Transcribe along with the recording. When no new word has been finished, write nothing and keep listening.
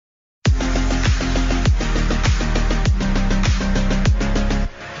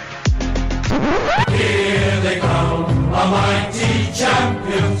mighty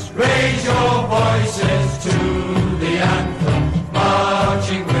champions, raise your voices to the anthem,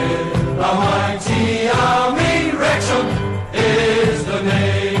 marching with our mighty army. Wrexham is the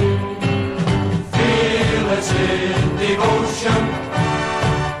name, fearless in devotion.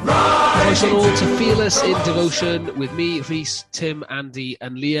 Thanks all to Fearless in Devotion with me, Rhys, Tim, Andy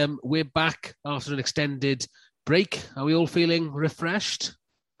and Liam. We're back after an extended break. Are we all feeling refreshed?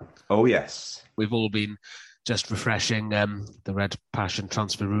 Oh, yes. We've all been just refreshing the Red Passion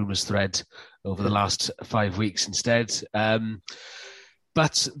transfer rumours thread over the last 5 weeks instead.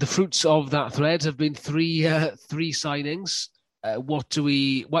 But the fruits of that thread have been three signings. Tim,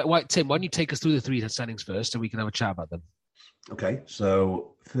 why don't you take us through the three signings first and we can have a chat about them? Okay,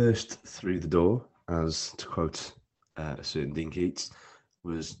 so first through the door, as to quote a certain Dean Keats,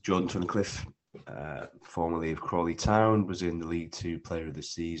 was Jordan Tunnicliffe, formerly of Crawley Town, was in the League Two Player of the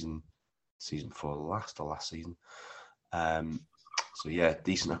Season 4 last season. So yeah,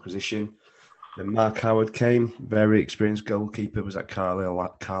 decent acquisition. Then Mark Howard came, very experienced goalkeeper, was at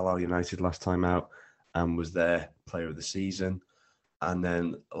Carlisle United last time out and was their Player of the Season. And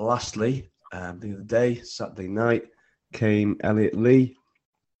then lastly, the other day, Saturday night, came Elliot Lee,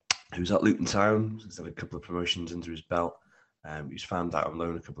 who's at Luton Town. He's had a couple of promotions under his belt. He was found out on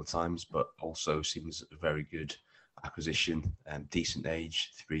loan a couple of times, but also seems a very good acquisition. Decent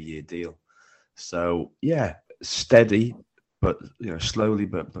age, 3-year deal. So yeah, steady, but slowly,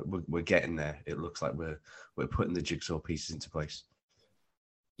 but we're getting there. It looks like we're putting the jigsaw pieces into place.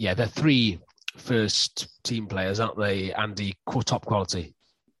 Yeah, they're three first team players, aren't they, Andy? Top quality.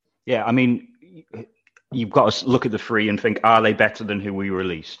 Yeah, I mean, you've got to look at the three and think, are they better than who we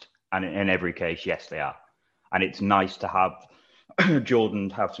released? And in every case, yes, they are. And it's nice to have Jordan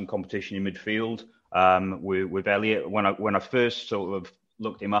have some competition in midfield with Elliot. When I first sort of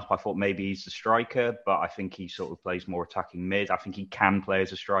looked him up, I thought maybe he's the striker, but I think he sort of plays more attacking mid. I think he can play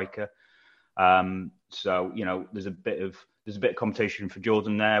as a striker. So there's a bit of competition for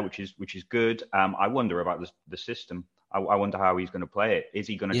Jordan there, which is good. I wonder about the system. I wonder how he's going to play it. Is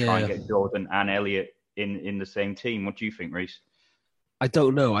he going to try and get Jordan and Elliot in the same team? What do you think, Rhys? I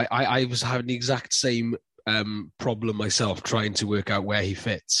don't know. I was having the exact same problem myself, trying to work out where he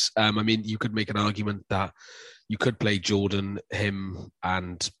fits. I mean, you could make an argument that you could play Jordan, him,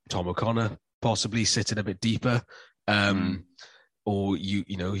 and Tom O'Connor, possibly sitting a bit deeper, or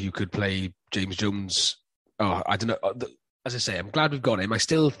you could play James Jones. Oh, I don't know. As I say, I'm glad we've got him. I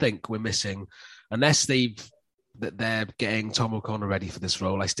still think we're missing, unless they're getting Tom O'Connor ready for this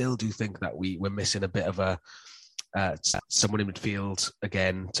role. I still do think that we're missing a bit of a someone in midfield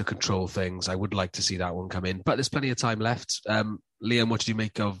again to control things. I would like to see that one come in, but there's plenty of time left. Liam, what did you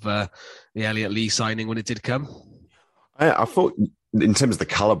make of the Elliot Lee signing when it did come? I thought, in terms of the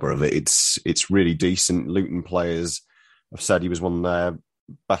calibre of it, it's really decent. Luton players have said he was one of their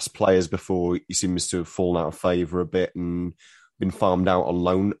best players before he seems to have fallen out of favour a bit and been farmed out on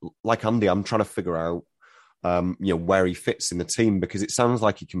loan. Like Andy, I'm trying to figure out where he fits in the team, because it sounds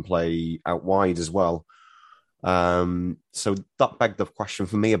like he can play out wide as well. So that begged the question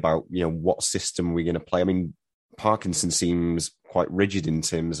for me about what system we're going to play. I mean, Parkinson seems quite rigid in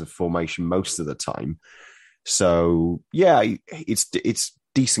terms of formation most of the time. So yeah, it's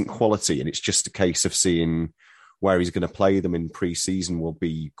decent quality, and it's just a case of seeing where he's going to play them in pre-season will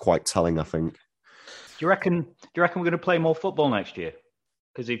be quite telling, I think. Do you reckon we're going to play more football next year?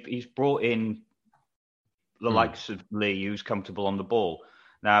 Because he's brought in the likes of Lee, who's comfortable on the ball.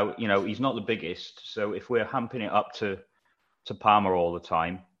 Now, he's not the biggest, so if we're hamping it up to Palmer all the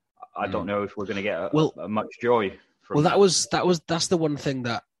time, I don't know if we're going to get much joy from that's the one thing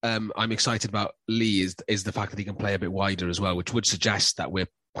that I'm excited about Lee is the fact that he can play a bit wider as well, which would suggest that we're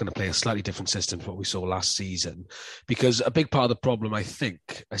going to play a slightly different system to what we saw last season. Because a big part of the problem, I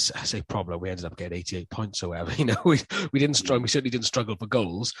think, I say problem, we ended up getting 88 points or whatever. We didn't struggle. We certainly didn't struggle for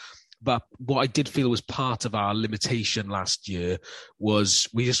goals. But what I did feel was part of our limitation last year was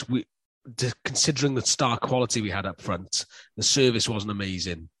considering the star quality we had up front, the service wasn't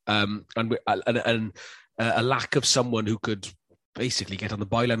amazing, and a lack of someone who could basically get on the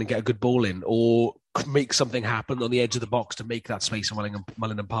byline and get a good ball in, or could make something happen on the edge of the box to make that space for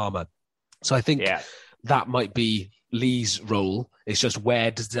Mullin and Palmer. So I think that might be Lee's role. It's just,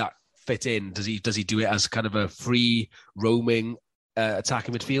 where does that fit in? Does he do it as kind of a free roaming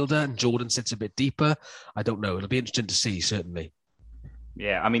attacking midfielder, and Jordan sits a bit deeper? I don't know. It'll be interesting to see, certainly.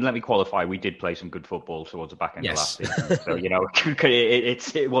 Yeah, I mean, let me qualify. We did play some good football towards the back end of last season. So,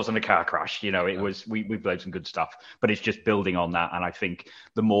 it wasn't a car crash. We played some good stuff, but it's just building on that. And I think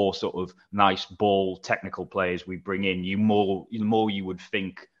the more sort of nice ball technical players we bring in, the more you would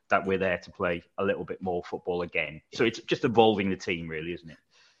think that we're there to play a little bit more football again. So it's just evolving the team, really, isn't it?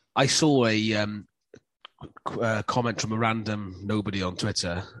 I saw a comment from a random nobody on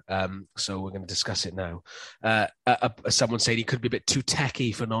Twitter, so we're going to discuss it now. Someone saying he could be a bit too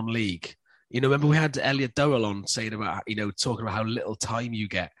techie for non-league. Remember we had Elliot Durrell on saying about, talking about how little time you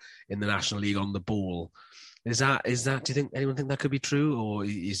get in the National League on the ball. Is that? Do you think anyone think that could be true, or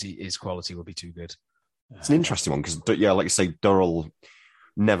his quality will be too good? It's an interesting one because, like you say, Durrell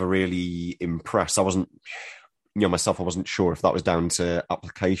never really impressed. I wasn't, myself, I wasn't sure if that was down to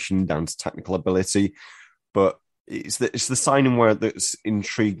application, down to technical ability, but it's the signing word that's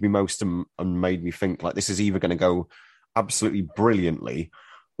intrigued me most and made me think like this is either going to go absolutely brilliantly,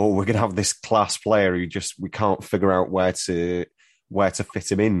 or we're going to have this class player who we can't figure out where to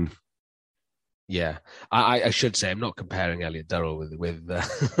fit him in. Yeah, I should say I'm not comparing Elliot Durrell with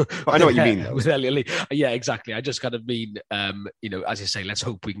I know what you mean, though. With Elliot Lee. Yeah, exactly. I just kind of mean, as you say, let's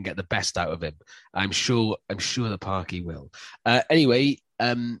hope we can get the best out of him. I'm sure the Parky will. Anyway,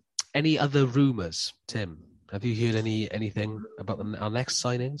 any other rumours, Tim? Have you heard anything about our next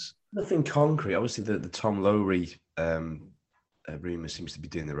signings? Nothing concrete. Obviously, the Tom Lowry rumour seems to be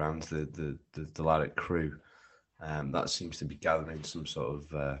doing the rounds. The lad at Crewe, that seems to be gathering some sort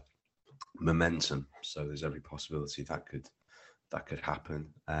of momentum. So there's every possibility that could happen.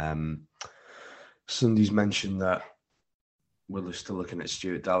 Sunday's mentioned that we're still looking at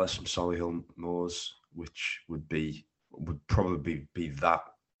Stuart Dallas from Solihull Moors, which would probably be that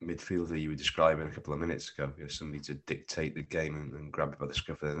midfielder you were describing a couple of minutes ago. Somebody to dictate the game and grab it by the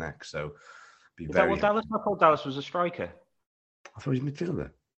scruff of the neck. So Is that what Dallas? I thought Dallas was a striker. I thought he was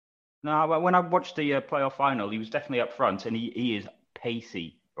midfielder. No, when I watched the playoff final, he was definitely up front, and he is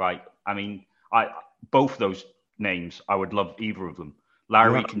pacey, right? I mean, both those names, I would love either of them.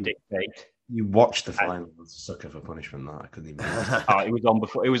 Larry can dictate. You watched the final. Sucker for punishment. That I couldn't even.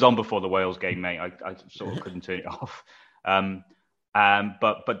 It was on before the Wales game, mate. I sort of couldn't turn it off.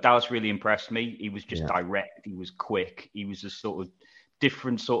 But Dallas really impressed me. He was just direct. He was quick. He was a sort of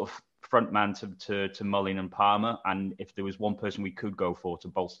different sort of front man to Mullin and Palmer. And if there was one person we could go for to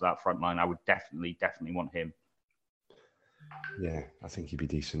bolster that front line, I would definitely want him. Yeah, I think he'd be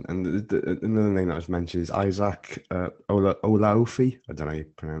decent. And another name that was mentioned is Isaac Olaofi. I don't know how you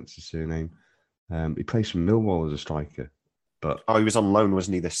pronounce his surname. He plays for Millwall as a striker. But he was on loan,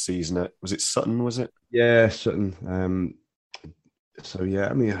 wasn't he, this season? Was it Sutton, was it? Yeah, Sutton. So, yeah,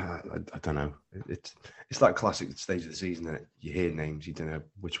 I mean, I don't know. It's that classic stage of the season that you hear names, you don't know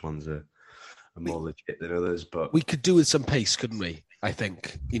which ones are more legit than others. But we could do with some pace, couldn't we? I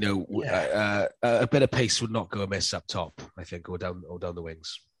think a bit of pace would not go amiss up top. I think, or down the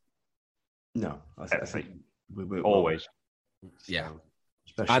wings. No, I think we're always. Yeah,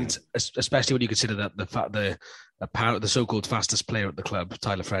 and especially when you consider that the so-called fastest player at the club,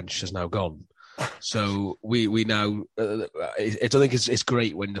 Tyler French, has now gone. So we now, I don't think it's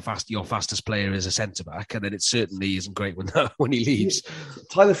great when your fastest player is a centre back, and then it certainly isn't great when he leaves.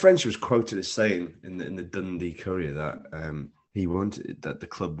 Tyler French was quoted as saying in the Dundee Courier that that the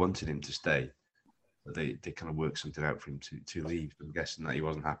club wanted him to stay, but they kind of worked something out for him to leave. I'm guessing that he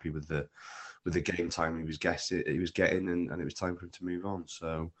wasn't happy with the game time he was getting, and it was time for him to move on.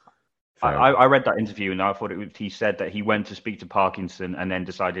 So. I read that interview and I thought he said that he went to speak to Parkinson and then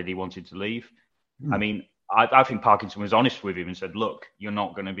decided he wanted to leave. I mean, I think Parkinson was honest with him and said, "Look, you're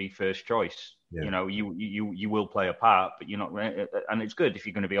not going to be first choice. Yeah. You will play a part, but you're not." And it's good if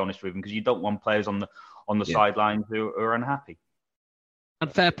you're going to be honest with him because you don't want players on the sidelines who are unhappy.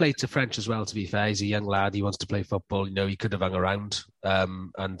 And fair play to French as well, to be fair. He's a young lad. He wants to play football. He could have hung around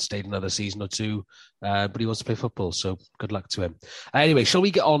and stayed another season or two, but he wants to play football, so good luck to him. Anyway, shall we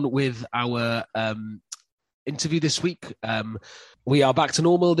get on with our interview this week? We are back to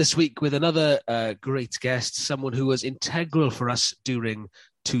normal this week with another great guest, someone who was integral for us during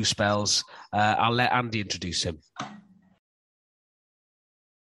two spells. I'll let Andy introduce him.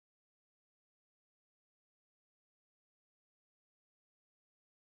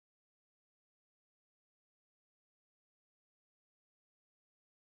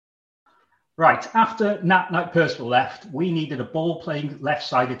 Right, after Nat Percival left, we needed a ball-playing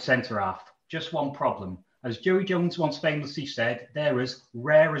left-sided centre-half. Just one problem. As Joey Jones once famously said, they're as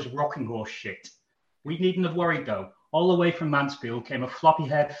rare as rocking horse shit. We needn't have worried, though. All the way from Mansfield came a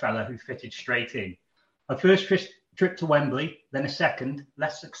floppy-haired fella who fitted straight in. A first trip to Wembley, then a second,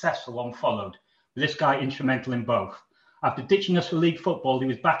 less successful one followed, with this guy instrumental in both. After ditching us for league football, he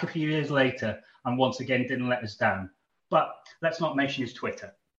was back a few years later and once again didn't let us down. But let's not mention his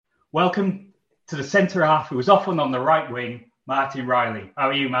Twitter. Welcome to the centre-half who was often on the right wing, Martin Riley. How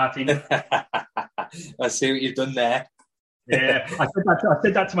are you, Martin? I see what you've done there. Yeah, I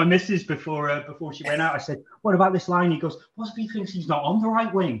said that to my missus before she went out. I said, "What about this line?" He goes, "What if he thinks he's not on the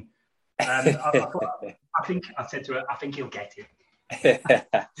right wing?" And I said to her, "I think he'll get it."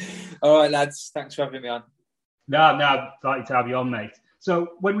 All right, lads. Thanks for having me on. No, delighted to have you on, mate.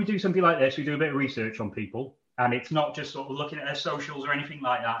 So when we do something like this, we do a bit of research on people, and it's not just sort of looking at their socials or anything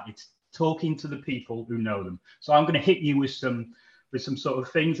like that. It's talking to the people who know them. So I'm going to hit you with some sort of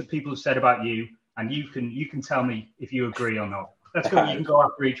things that people have said about you, and you can tell me if you agree or not. Let's go. You can go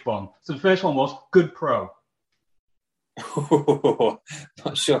after each one. So the first one was good pro.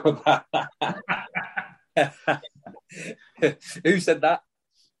 Not sure about that. Who said that?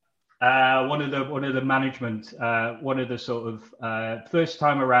 One of the management, one of the sort of first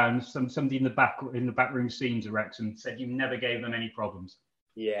time around, somebody in the back room scenes at Wrexham said you never gave them any problems.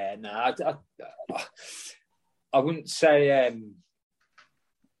 Yeah, no, I wouldn't say I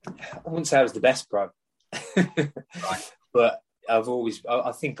was the best pro, Right. but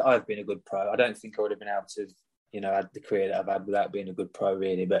I think I've been a good pro. I don't think I would have been able to, had the career that I've had without being a good pro,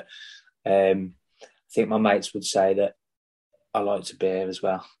 really. But I think my mates would say that I like to beer as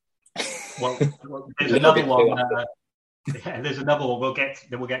well. Well there's another one. There's another one. We'll get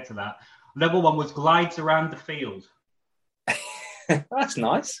to that. Another one was glides around the field. That's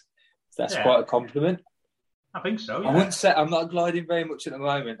nice. That's Yeah. quite a compliment. I think so. Yeah. I wouldn't say I'm not gliding very much at the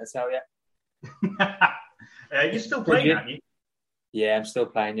moment, I tell you. You're still playing, aren't you? Yeah, I'm still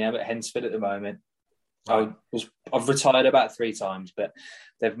playing. Yeah, I'm at Hensford at the moment. Right. I've retired about 3 times, but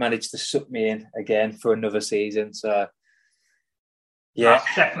they've managed to suck me in again for another season. So, yeah,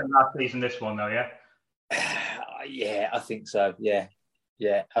 That's definitely last season. This one, though, yeah. Yeah, I think so. Yeah.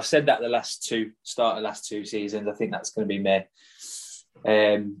 I've said that the last 2 seasons. I think that's going to be me.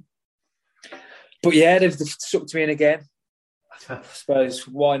 But yeah, they've sucked me in again. I suppose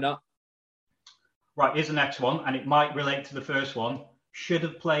why not? Right, here's the next one, and it might relate to the first one. Should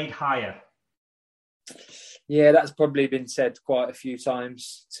have played higher. Yeah, that's probably been said quite a few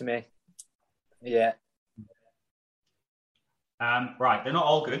times to me. Yeah. Right, they're not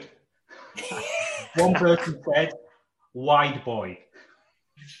all good. One person said, wide boy.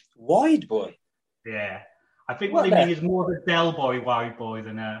 Wide boy? Yeah. I think what they mean is more of a Del Boy wide boy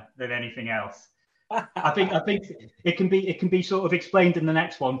than anything else. I think it can be sort of explained in the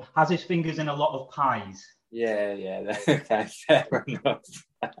next one. Has his fingers in a lot of pies. Yeah. Okay, fair enough.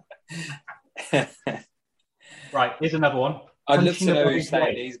 Right, here's another one. I'd love to know who's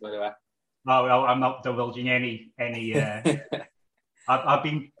saying these, by the way. No, I'm not divulging any. I've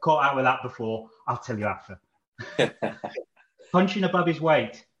been caught out with that before. I'll tell you after. Punching above his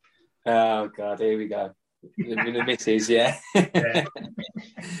weight. Oh God, here we go. The missus, yeah.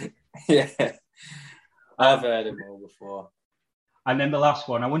 Yeah. I've heard them all before. And then the last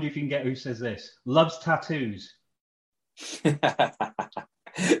one. I wonder if you can get who says this. Loves tattoos. Because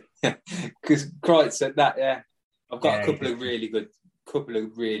Kreitz said that, yeah. I've got a couple of really good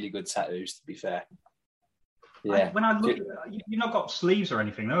tattoos, to be fair. Yeah. When I look, you've not got sleeves or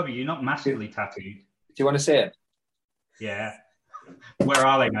anything, though, have you? You're not massively tattooed. Do you want to see it? Yeah. Where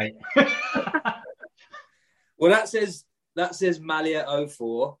are they, mate? Well, that says Malia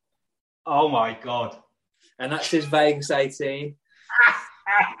 04. Oh my God. And that says Vegas 18.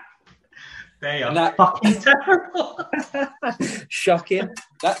 They are fucking terrible. Shocking.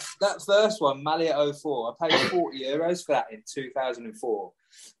 That first one, Malia 04, I paid €40 for that in 2004.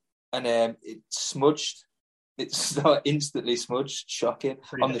 And it smudged. It's like instantly smudged. Shocking.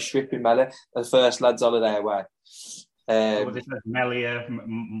 On the strip in Malia. The first lads' holiday away. Was it Melia,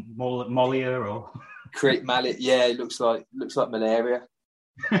 Molia, or Create Malia? Yeah, it looks like malaria.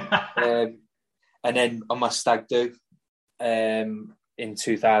 And then on my stag do in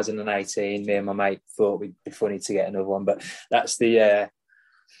 2018, me and my mate thought we'd be funny to get another one, but that's the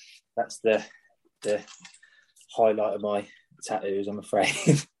highlight of my tattoos, I'm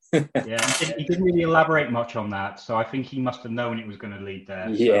afraid. Yeah, he didn't really elaborate much on that, so I think he must have known it was going to lead there.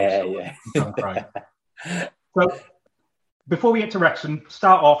 Yeah. So before we get to Wrexham,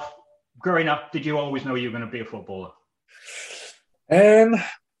 start off. Growing up, did you always know you were going to be a footballer?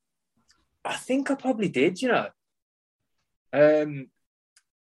 I think I probably did, you know.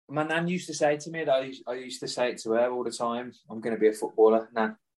 My nan used to say to me that I used to say it to her all the time, I'm going to be a footballer.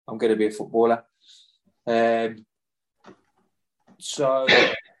 Nan, I'm going to be a footballer. So,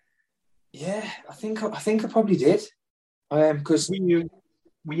 yeah, I think I probably did. Because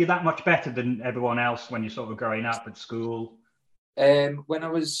were you that much better than everyone else when you're sort of growing up at school?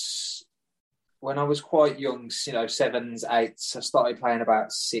 When I was quite young, 7s, 8s, I started playing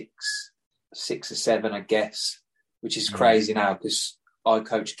about 6 or 7, I guess, which is crazy now because I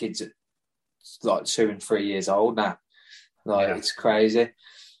coach kids at like 2 and 3 years old now. It's crazy.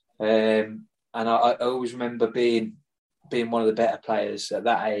 And I always remember being one of the better players at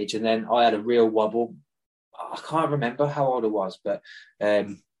that age. And then I had a real wobble. I can't remember how old I was, but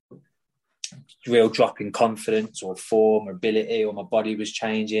real drop in confidence or form or ability, or my body was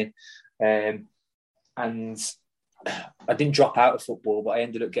changing. And I didn't drop out of football, but I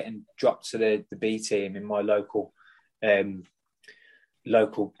ended up getting dropped to the B team in my local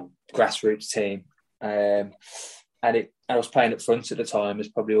grassroots team. And I was playing up front at the time, as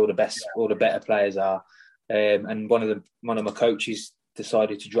probably all the better players are. And one of my coaches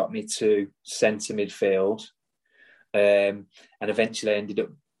decided to drop me to centre midfield, and eventually I ended up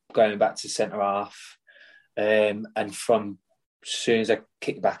going back to centre half. And from as soon as I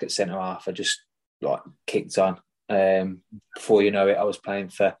kicked back at centre half, I just kicked on. Before you know it, I was playing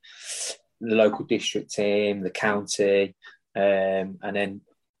for the local district team, the county, and then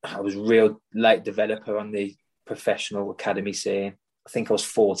I was a real late developer on the professional academy scene. I think I was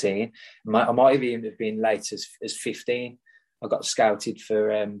 14. I might have even been late as 15. I got scouted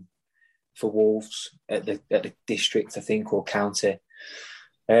for Wolves at the district, I think, or county.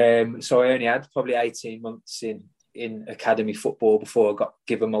 So I only had probably 18 months in academy football before I got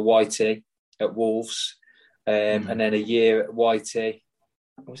given my YT at Wolves, and then a year at YT.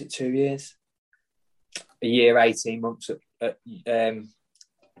 Was it 2 years? A year, 18 months at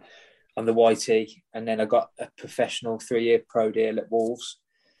on the YT, and then I got a professional 3-year pro deal at Wolves.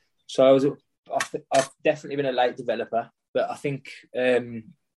 So I've definitely been a late developer, but I think, I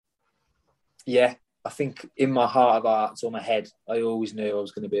think in my heart of hearts or my head, I always knew I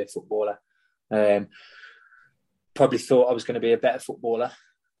was going to be a footballer. Probably thought I was going to be a better footballer.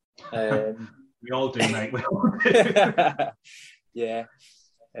 We all do, mate. We all do. Yeah.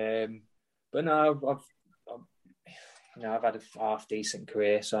 But no, I've had a half decent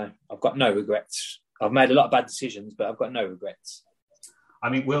career, so I've got no regrets. I've made a lot of bad decisions, but I've got no regrets. I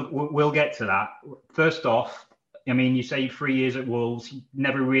mean, we'll get to that. First off, I mean, you say 3 years at Wolves, you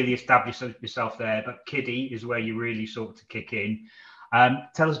never really established yourself there, but Kiddie is where you really sort to kick in.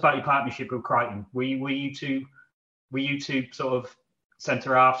 Tell us about your partnership with Crichton. Were you two sort of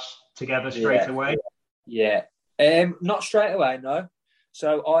centre halves together straight away? Yeah, not straight away, no.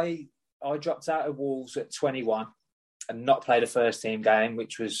 So I dropped out of Wolves at 21 and not played a first team game,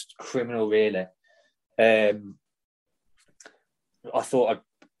 which was criminal, really. I thought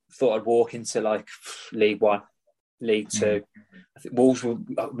I'd walk into like League One, League Two. I think Wolves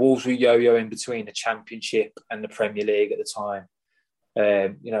were yo-yoing between the Championship and the Premier League at the time.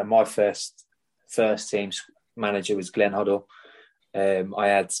 My first team's manager was Glenn Hoddle. I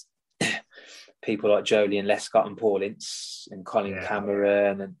had people like Joleon Lescott and Paul Ince and Colin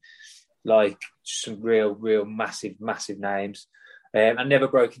Cameron and like some real massive names. I never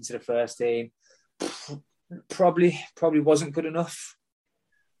broke into the first team. Probably wasn't good enough.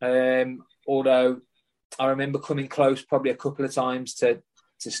 Although I remember coming close probably a couple of times to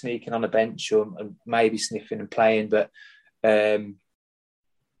sneaking on a bench or maybe sniffing and playing, but it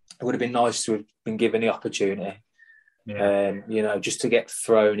would have been nice to have been given the opportunity. Just to get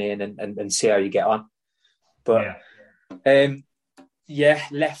thrown in and see how you get on. But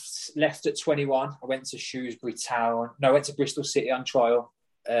left at 21. I went to Shrewsbury Town. No, I went to Bristol City on trial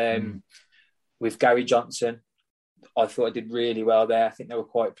with Gary Johnson. I thought I did really well there. I think they were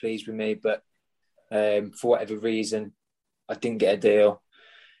quite pleased with me, but for whatever reason, I didn't get a deal.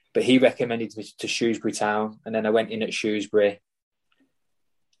 But he recommended me to Shrewsbury Town, and then I went in at Shrewsbury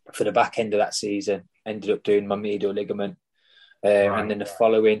for the back end of that season. Ended up doing my medial ligament, and then the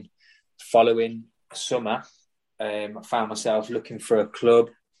following summer, I found myself looking for a club.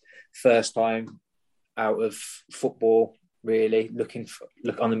 First time out of football, really look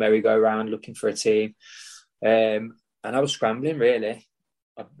on the merry-go-round, looking for a team, and I was scrambling really.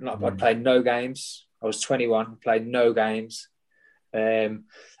 I'd played no games. I was 21, played no games, and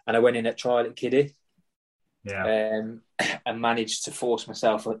I went in at trial at Kiddie. And managed to force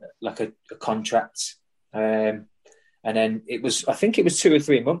myself a contract. And then I think it was 2 or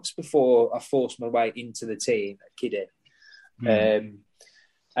 3 months before I forced my way into the team at Kiddie.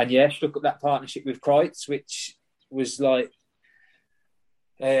 Struck up that partnership with Kreitz, which was like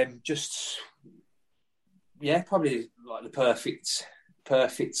probably like the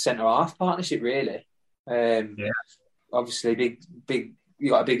perfect centre half partnership, really. Obviously big.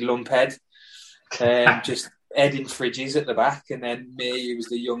 You got a big lump head. Just head in fridges at the back, and then me, who was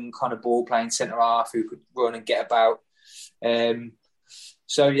the young kind of ball playing centre half who could run and get about. It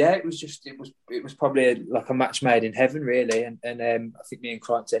was probably like a match made in heaven, really. And I think me and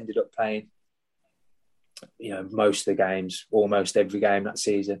Crichton ended up playing, most of the games, almost every game that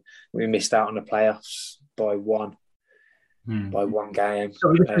season. We missed out on the playoffs by one. by one game.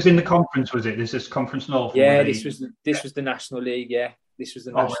 So this was in the conference, was it? This is Conference North? Yeah, this was the National League. Yeah, this was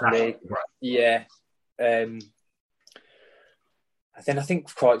the Oh, National League. right. Yeah. And then I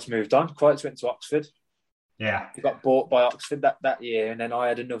think Crichton moved on. Crichton went to Oxford. Yeah. He got bought by Oxford that year, and then I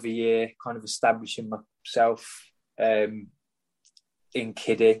had another year kind of establishing myself in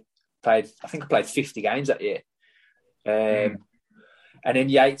kiddie. I think I played 50 games that year. And then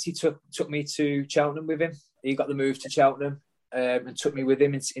Yates, he took me to Cheltenham with him. He got the move to Cheltenham and took me with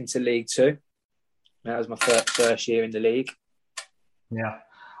him into League Two. That was my first year in the league. Yeah.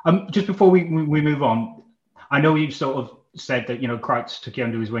 Just before we move on, I know you sort of said that, Crichton took you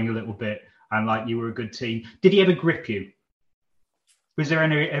under his wing a little bit and like you were a good team. Did he ever grip you? Was there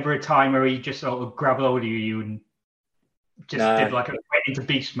ever a time where he just sort of grabbed hold of you and just did like went into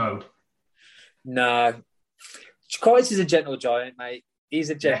beast mode? No. Crichton is a gentle giant, mate. He's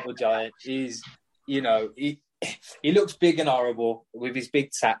a gentle giant. He's, he looks big and horrible with his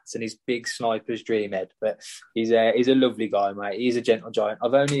big tats and his big sniper's dream head, but he's a lovely guy, mate. He's a gentle giant.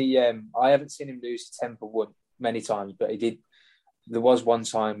 I haven't seen him lose to temper many times, but he did. There was one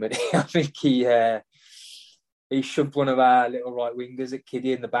time when I think he shoved one of our little right wingers at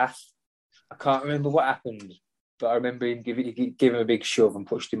Kiddie in the bath. I can't remember what happened, but I remember him give him a big shove and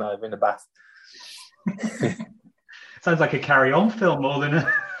pushed him over in the bath. Sounds like a Carry On film more than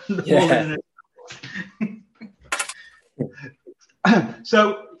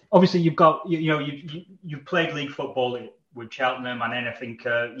So obviously you've got you've played league football with Cheltenham, and then I think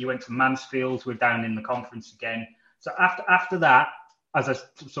you went to Mansfield. We're down in the conference again. So after that, as I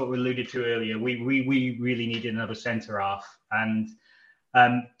sort of alluded to earlier, we really needed another centre half. And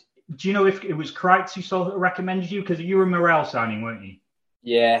do you know if it was Crichton who sort of recommended you, because you were a Morel signing, weren't you?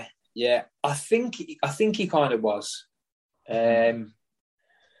 Yeah. I think he kind of was. I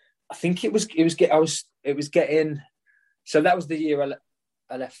think it was getting. So that was the year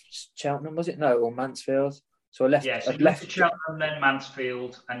I left Cheltenham, was it? No, or Mansfield. So I left. Yeah, so you left Cheltenham, then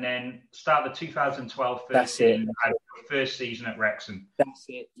Mansfield, and then start the 2012 That's it. First season at Wrexham. That's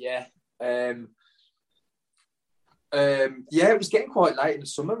it. Yeah. It was getting quite late in the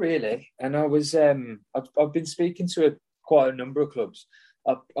summer, really, and I was. I've been speaking to quite a number of clubs.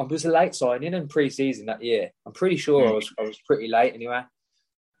 I was a late signing in pre-season that year. I'm pretty sure I was pretty late anyway.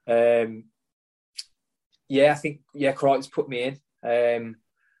 I think Crichton's put me in.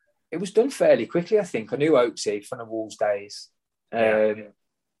 It was done fairly quickly, I think. I knew Oaksy from the Wolves days, I'd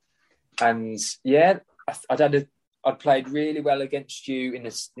played really well against you in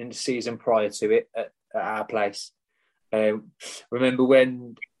the season prior to it at our place. Remember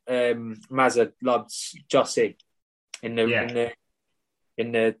when Mazza lobbed Jossie in the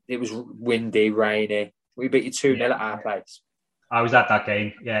it was windy, rainy. We beat you 2-0 at our place. I was at that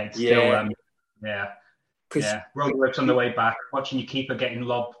game. Yeah, it's still roadworks on the way back, watching your keeper getting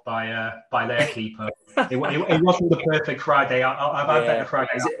lobbed by their keeper. It wasn't the perfect Friday. I've had better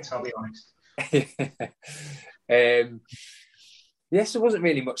Friday nights, I'll be honest. Yes, there wasn't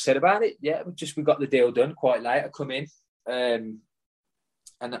really much said about it. Yeah, we got the deal done quite late. I come in, and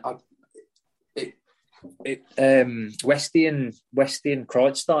Westy and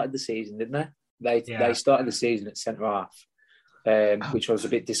Crichton started the season, didn't they? They started the season at centre half, which I was a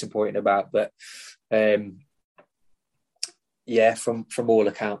bit disappointed about. But from all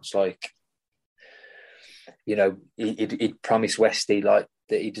accounts, like he'd promised Westy like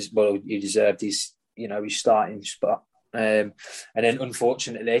that he deserved his his starting spot. And then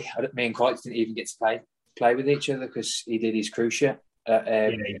unfortunately, me and Crichton didn't even get to play with each other because he did his cruciate.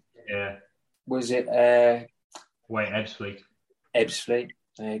 Was it? Ebbsfleet.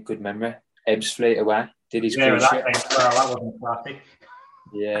 Good memory. Ebbsfleet away. Did his cruciate. That wasn't classic.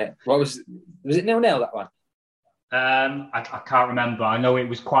 Yeah. What was it 0-0 that one? I can't remember. I know it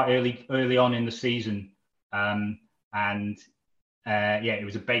was quite early on in the season, and it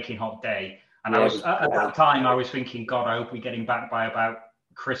was a baking hot day. And I was at that time I was thinking, God, I hope we get him back by about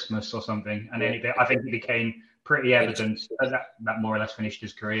Christmas or something. And then I think it became pretty evident that more or less finished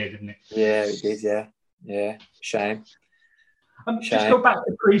his career, didn't it? Yeah, it did. Yeah. Shame. Just go back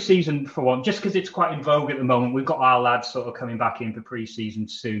to pre-season for one, just because it's quite in vogue at the moment. We've got our lads sort of coming back in for pre-season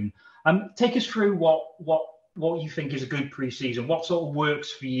soon. Take us through what you think is a good pre-season. What sort of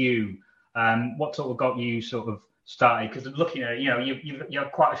works for you? What sort of got you sort of started? Because looking at it, you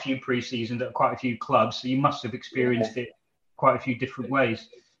have quite a few pre-seasons at quite a few clubs, so you must have experienced it quite a few different ways.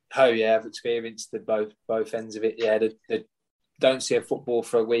 Oh yeah, I've experienced both ends of it. Yeah, the don't see a football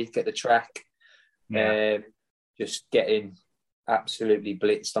for a week at the track. Just getting absolutely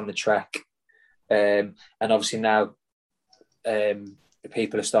blitzed on the track, and obviously now the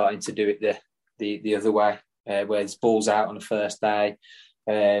people are starting to do it the other way. where there's balls out on the first day.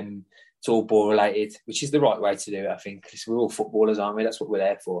 It's all ball related, which is the right way to do it, I think. Because we're all footballers, aren't we? That's what we're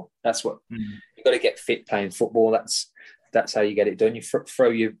there for. That's what you've got to get fit playing football. That's how you get it done. You throw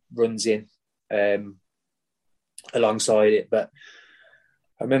your runs in alongside it. But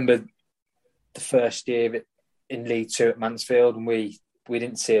I remember the first year of it in League Two at Mansfield, and we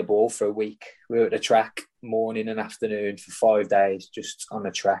didn't see a ball for a week. We were at the track morning and afternoon for 5 days, just on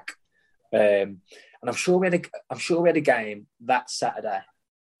the track. And I'm sure we had a game that Saturday.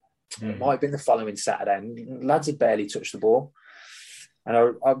 It might have been the following Saturday, and lads had barely touched the ball. And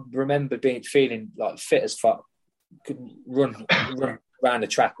I remember feeling like fit as fuck, could run around the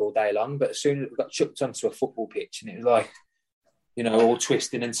track all day long. But as soon as we got chucked onto a football pitch, and it was like, all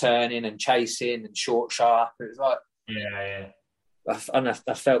twisting and turning and chasing and short, sharp. It was like,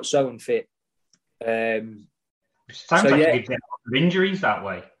 I felt so unfit. Sounds like you could get injuries that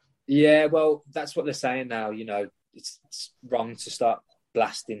way. Yeah, well, that's what they're saying now. It's wrong to start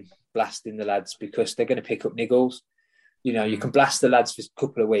blasting the lads because they're going to pick up niggles. You can blast the lads for a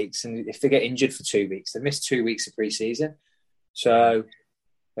couple of weeks, and if they get injured for 2 weeks, they miss 2 weeks of pre-season. So,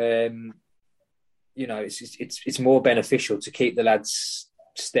 it's more beneficial to keep the lads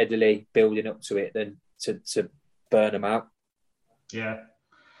steadily building up to it than to burn them out. Yeah.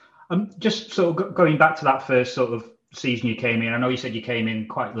 Just sort of going back to that first sort of season you came in, I know you said you came in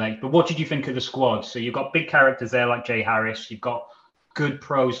quite late, but what did you think of the squad? So you've got big characters there like Jay Harris, you've got good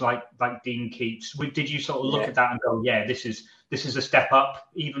pros like Dean Keats. Did you sort of look at that and go, yeah, this is a step up,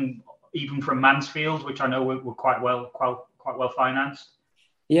 even from Mansfield, which I know were quite well financed?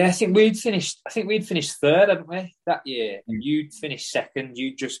 Yeah, I think we'd finished third, hadn't we, that year? And you'd finished second.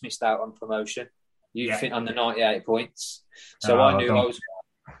 You just missed out on promotion. You'd fit on the 98 points. So I knew I was.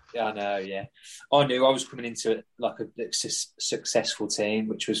 Yeah, I know. Yeah, I knew I was coming into it like a successful team,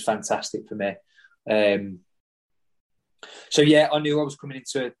 which was fantastic for me. So yeah, I knew I was coming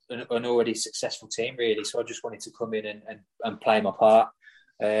into an already successful team, really. So I just wanted to come in and play my part.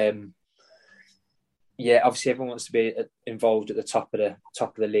 Yeah, obviously everyone wants to be involved at the top of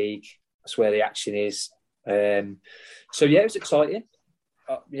the league. That's where the action is. So yeah, it was exciting.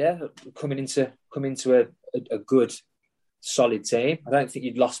 Coming into a good, solid team. I don't think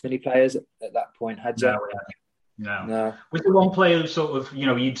you'd lost many players at that point, had you? No. Was there one player who sort of,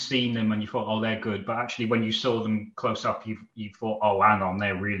 you'd seen them and you thought, oh, they're good, but actually when you saw them close up, you thought, oh, hang on,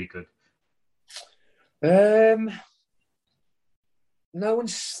 they're really good? No one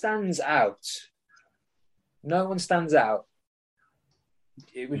stands out.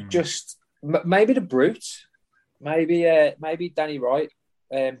 It was just maybe the Brute, maybe Danny Wright,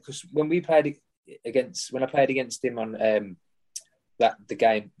 because when I played against him on the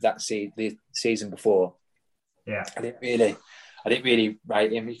season before, I didn't really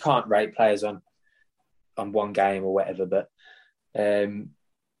rate him. You can't rate players on one game or whatever, but and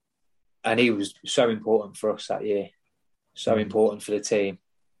he was so important for us that year, so important for the team.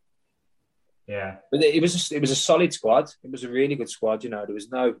 Yeah, but it was a solid squad. It was a really good squad. There was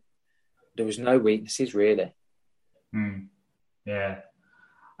no weaknesses really. Yeah,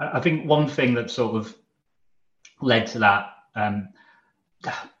 I think one thing that sort of led to that.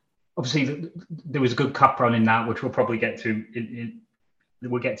 Obviously, there was a good cup run in that, which we'll probably get to.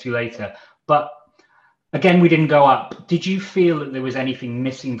 We'll get to later. But again, we didn't go up. Did you feel that there was anything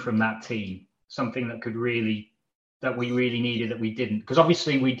missing from that team? Something that we really needed that we didn't? Because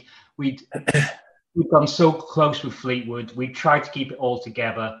obviously we'd gone so close with Fleetwood. We tried to keep it all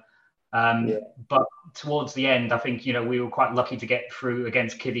together. But towards the end, I think, we were quite lucky to get through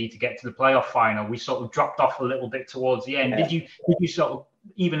against Kiddie to get to the playoff final. We sort of dropped off a little bit towards the end. Did you sort of,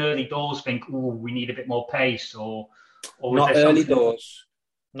 even early doors, think, we need a bit more pace? Or not early doors.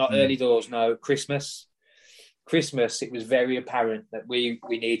 Not early doors, no. Christmas, it was very apparent that we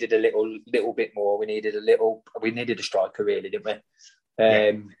needed a little bit more. We needed a striker, really, didn't we?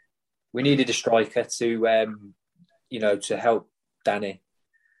 We needed a striker to help Danny.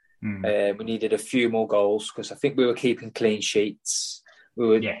 We needed a few more goals because I think we were keeping clean sheets. We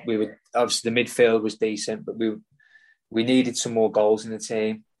were obviously the midfield was decent, but we needed some more goals in the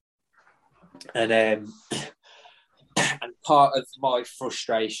team. And part of my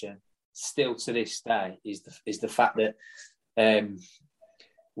frustration, still to this day, is the fact that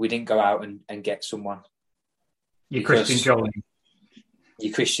we didn't go out and get someone. Christian Jolly.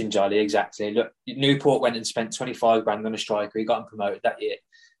 Your Christian Jolly, exactly. Look, Newport went and spent 25 grand on a striker. He got him promoted that year.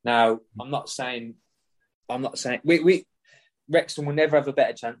 Now, I'm not saying we Wrexham will never have a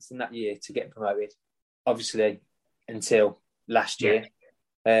better chance than that year to get promoted, obviously, until last year.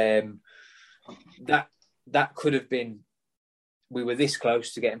 That could have been we were this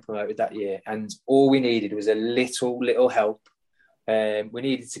close to getting promoted that year, and all we needed was a little help. We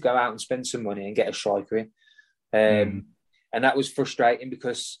needed to go out and spend some money and get a striker in. And that was frustrating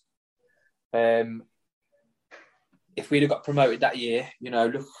because if we'd have got promoted that year,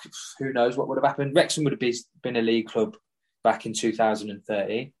 look, who knows what would have happened. Wrexham would have been a league club back in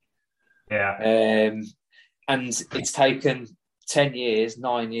 2013. Yeah. And it's taken 9 years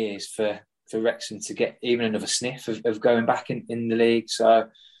for Wrexham to get even another sniff of going back in the league. So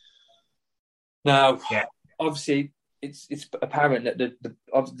now, obviously, it's apparent that the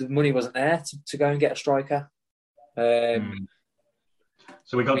money wasn't there to go and get a striker. So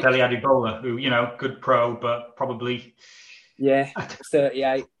we got Dele Adebola, who, good pro, but probably...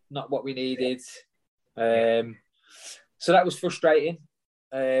 38, not what we needed. So that was frustrating.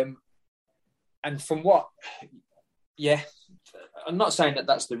 And from what... I'm not saying that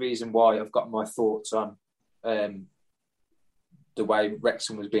that's the reason why. I've got my thoughts on the way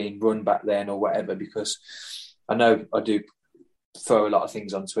Wrexham was being run back then or whatever, because I know I do throw a lot of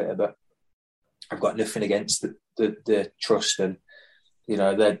things on Twitter, but I've got nothing against the trust, and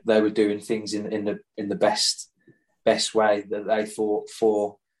they were doing things in the best way that they thought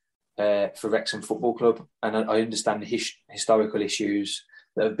for Wrexham Football Club, and I understand the historical issues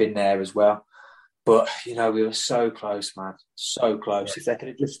that have been there as well. But we were so close, man, so close. If they could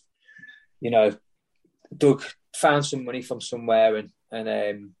have just, found some money from somewhere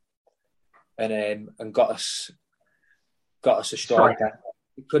and got us a striker,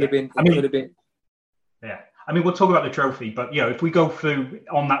 it could have been. Yeah, I mean, we'll talk about the trophy, but if we go through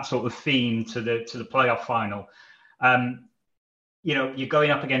on that sort of theme to the playoff final, you're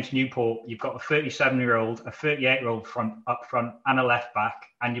going up against Newport. You've got a 37-year-old, a 38-year-old up front, and a left back,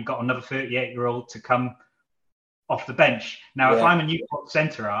 and you've got another 38-year-old to come off the bench. Now, if I'm a Newport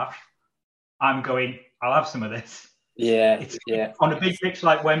centre half, I'm going, I'll have some of this. On a big pitch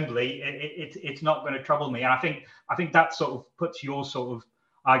like Wembley, it's not going to trouble me. And I think that sort of puts your sort of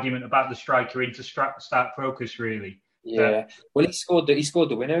argument about the striker into start focus, really. Yeah. Well, he scored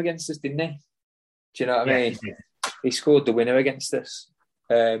the winner against us, didn't he? Do you know what I mean? He scored the winner against us.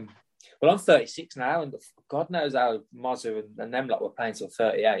 Well, I'm 36 now, and God knows how Mozza and them lot were playing till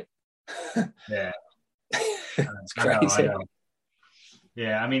 38. Yeah. It's crazy. I know.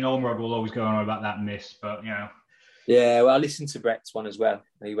 Yeah, I mean, Ormerod will always go on about that miss, but, Yeah, well, I listened to Brett's one as well.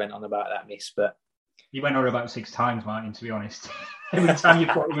 He went on about that miss, but... He went on about 6 times, Martin, to be honest. Every time you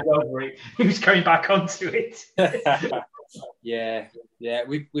thought he was over it, he was going back onto it. Yeah.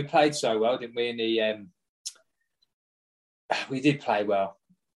 We played so well, didn't we? In the... We did play well.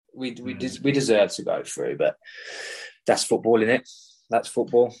 We deserved to go through, but that's football, innit? That's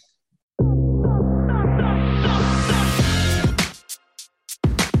football.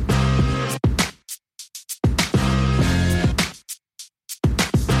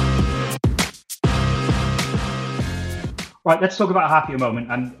 Right, let's talk about a happier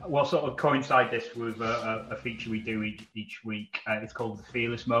moment, and we'll sort of coincide this with a feature we do each week. It's called the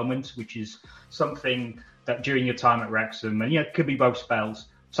Fearless Moment, which is something that during your time at Wrexham, and it could be both spells,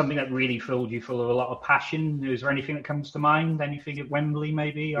 something that really filled you full of a lot of passion. Is there anything that comes to mind? Anything at Wembley,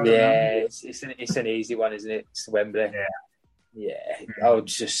 maybe? It's an easy one, isn't it? It's Wembley. Yeah. I would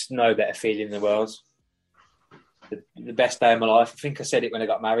just no better feeling in the world. The best day of my life. I think I said it when I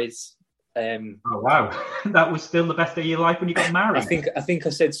got married. Oh wow, that was still the best day of your life when you got married. I think I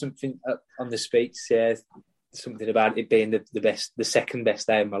said something on the speech, something about it being the second best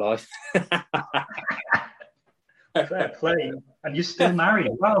day of my life. Fair play, and you're still married.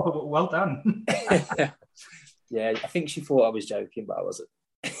 Well done. Yeah, I think she thought I was joking, but I wasn't.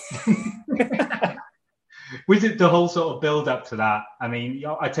 Was it the whole sort of build up to that? I mean,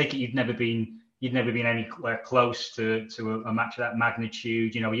 I take it you'd never been anywhere close to a match of that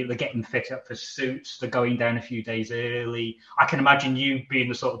magnitude. They're getting fit up for suits. They're going down a few days early. I can imagine you being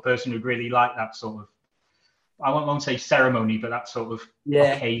the sort of person who'd really like that sort of, I won't say ceremony, but that sort of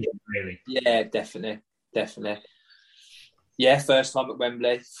occasion, really. Yeah, definitely. Yeah, first time at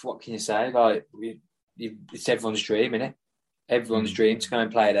Wembley. What can you say? Like, it's everyone's dream, isn't it? Everyone's dream to go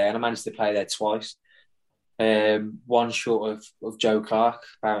and play there. And I managed to play there twice. One short of Joe Clark,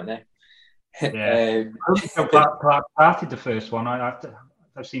 apparently. Yeah, Clark started the first one. I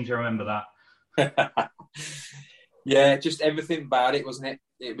seem to remember that. Yeah, just everything about it, wasn't it?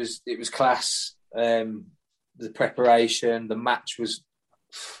 It was class. The preparation, the match was.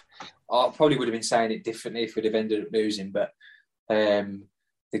 I probably would have been saying it differently if we'd have ended up losing, but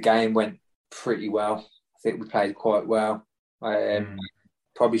the game went pretty well. I think we played quite well.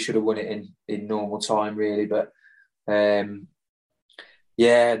 Probably should have won it in normal time, really, but and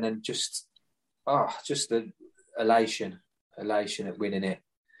then just the elation. elation at winning it.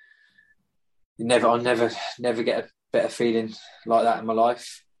 I'll never get a better feeling like that in my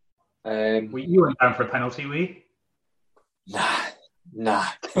life. You went down for a penalty, were you? Nah.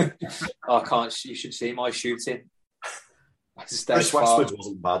 I can't. You should see my shooting. Chris Westwood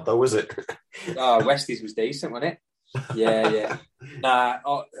wasn't bad though, was it? Westies was decent, wasn't it? Yeah. Nah,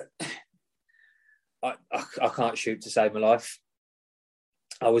 I can't shoot to save my life.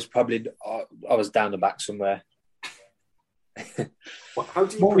 I was down the back somewhere. Well, how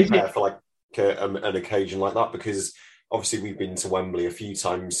do you prepare for like an occasion like that? Because obviously we've been to Wembley a few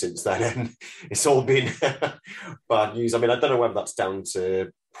times since then, and it's all been bad news. I mean, I don't know whether that's down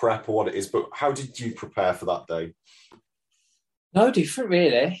to prep or what it is, but how did you prepare for that day? No different,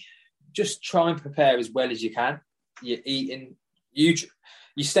 really. Just try and prepare as well as you can. You're eating, you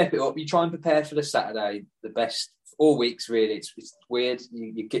step it up. You try and prepare for the Saturday the best. All weeks, really. It's weird.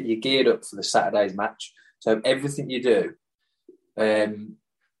 You're geared up for the Saturday's match. So everything you do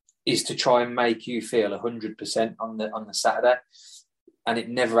is to try and make you feel 100% on the Saturday, and it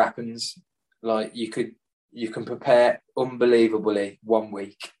never happens. Like you can prepare unbelievably one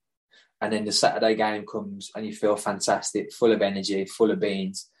week, and then the Saturday game comes and you feel fantastic, full of energy, full of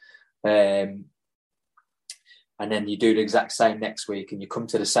beans. And then you do the exact same next week and you come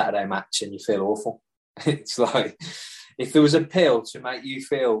to the Saturday match and you feel awful. It's like, if there was a pill to make you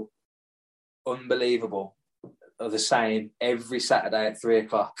feel unbelievable or the same every Saturday at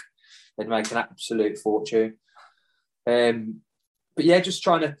 3:00, they'd make an absolute fortune. But yeah, just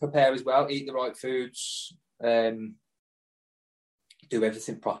trying to prepare as well, eat the right foods, do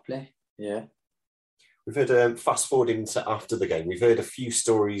everything properly. Yeah. We've heard, fast forwarding to after the game, we've heard a few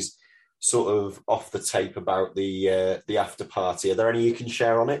stories sort of off the tape about the after party. Are there any you can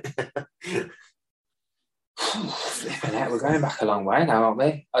share on it? We're going back a long way now, aren't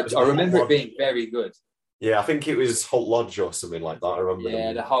we? I remember it being very good. Yeah, I think it was Holt Lodge or something like that. I remember.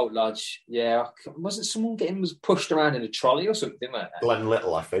 Yeah, the Holt Lodge. Yeah, wasn't someone was pushed around in a trolley or something? Weren't they? Glenn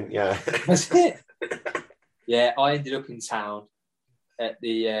Little, I think. Yeah. Was it? Yeah, I ended up in town at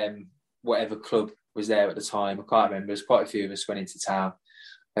the whatever club was there at the time. I can't remember. There's quite a few of us went into town.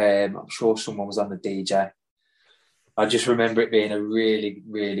 I'm sure someone was on the DJ. I just remember it being a really,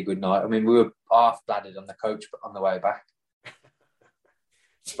 really good night. I mean, we were half-bladdered on the coach on the way back.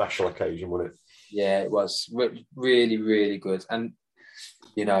 Special occasion, wasn't it? Yeah, it was really, really good. And,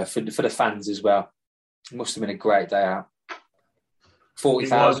 you know, for the fans as well, it must have been a great day out.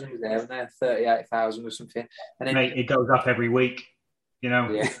 40,000 was there, wasn't there? 38,000 or something. And then, mate, it goes up every week. You know,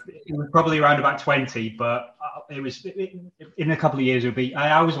 yeah. It was probably around about 20, but in a couple of years, it would be.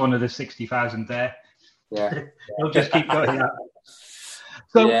 I was one of the 60,000 there. Yeah. It'll just keep going up.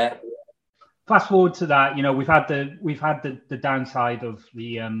 So, yeah. Fast forward to that, you know, we've had the downside of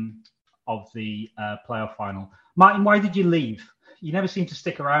the playoff final. Martin, why did you leave? You never seemed to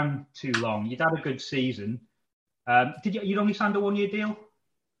stick around too long. You'd had a good season. You'd only signed a 1-year deal?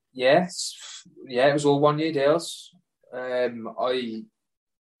 Yes. Yeah, it was all 1-year deals. I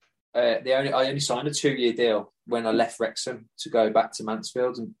only signed a 2-year deal when I left Wrexham to go back to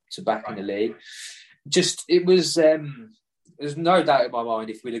Mansfield and to back in the league. Just it was there's no doubt in my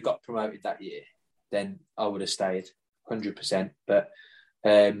mind if we'd have got promoted that year, then I would have stayed 100%. But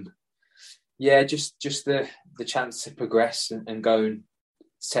yeah, just the chance to progress and go and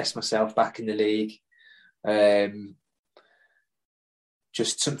test myself back in the league.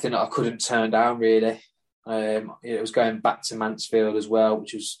 Just something that I couldn't turn down really. It was going back to Mansfield as well,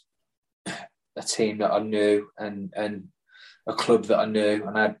 which was a team that I knew and a club that I knew,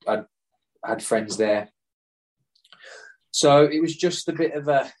 and I had friends there. So it was just a bit of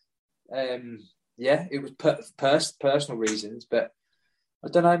a, it was personal reasons, but I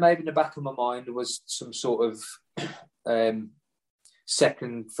don't know, maybe in the back of my mind there was some sort of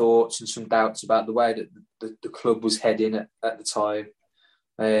second thoughts and some doubts about the way that the club was heading at the time.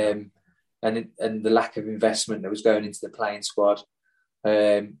 And the lack of investment that was going into the playing squad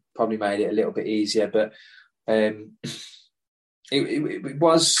probably made it a little bit easier. But it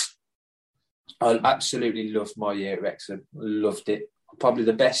was. I absolutely loved my year at Wrexham. Loved it. Probably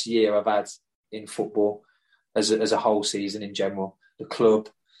the best year I've had in football as a whole season in general. The club,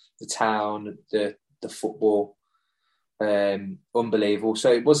 the town, the football, unbelievable.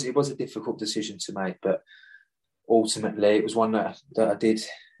 So it was a difficult decision to make, but ultimately it was one that I did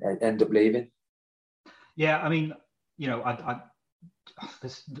end up leaving. Yeah, I mean, you know,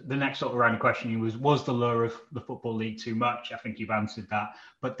 the next sort of round of questioning was the lure of the Football League too much? I think you've answered that.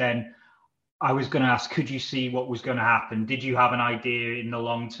 But then I was going to ask, could you see what was going to happen? Did you have an idea in the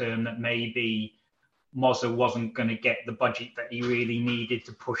long term that maybe Mozza wasn't going to get the budget that he really needed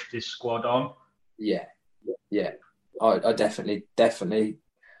to push this squad on? Yeah. I definitely.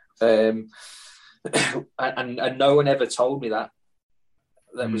 And no one ever told me that.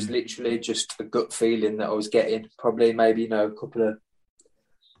 That was literally just a gut feeling that I was getting. Probably maybe, a couple of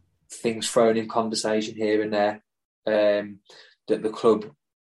things thrown in conversation here and there, that the club,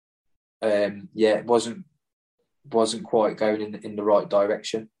 wasn't quite going in the right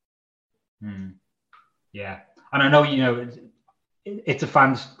direction. Yeah, and I know it's a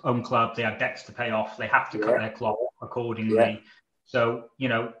fans' own club. They have debts to pay off. They have to cut their cloth accordingly. Yeah. So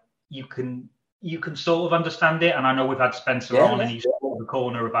you can sort of understand it. And I know we've had Spencer on, and he's in the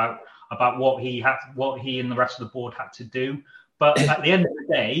corner about what he and the rest of the board had to do. But at the end of the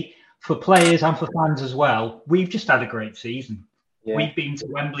day, for players and for fans as well, we've just had a great season. Yeah. We've been to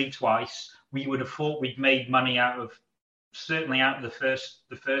Wembley twice. We would have thought we'd made money out of the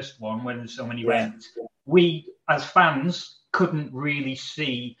first one when so many went. We as fans couldn't really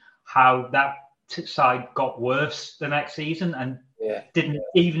see how that side got worse the next season and didn't,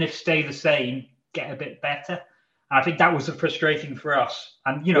 even if stay the same, get a bit better. And I think that was frustrating for us.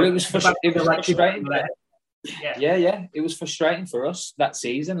 And it was frustrating. Yeah. It was frustrating for us that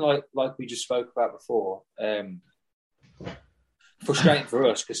season, like we just spoke about before. Frustrating for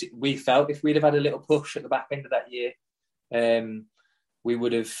us because we felt if we'd have had a little push at the back end of that year, we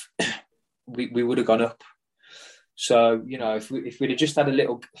would have gone up. So if we'd have just had a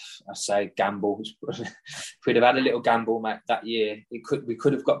little, I say gamble, if we'd have had a little gamble that year, we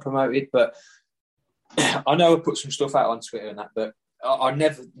could have got promoted. But I know I put some stuff out on Twitter and that, but I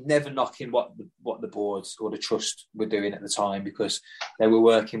never knocking what the boards or the trust were doing at the time, because they were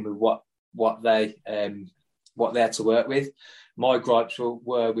working with what they had to work with. My gripes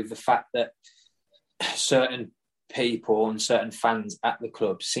were with the fact that certain people and certain fans at the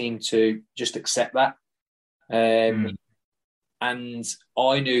club seemed to just accept that. And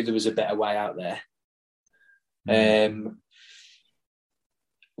I knew there was a better way out there,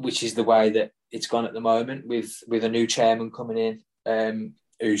 which is the way that it's gone at the moment with a new chairman coming in,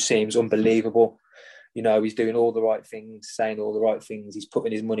 who seems unbelievable. He's doing all the right things, saying all the right things. He's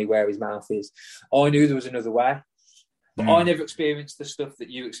putting his money where his mouth is. I knew there was another way, but I never experienced the stuff that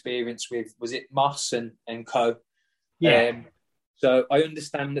you experienced with, was it Moss and co? Yeah. So I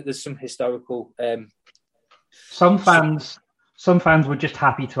understand that there's some historical... Some fans were just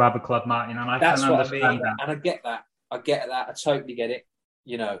happy to have a club, Martin, and I can understand that. And I get that. I totally get it.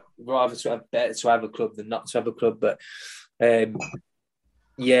 Rather better to have a club than not to have a club. But that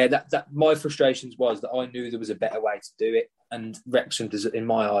my frustrations was that I knew there was a better way to do it, and Wrexham does, in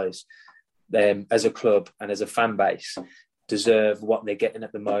my eyes, as a club and as a fan base, deserve what they're getting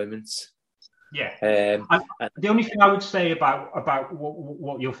at the moment. Yeah. The only thing I would say about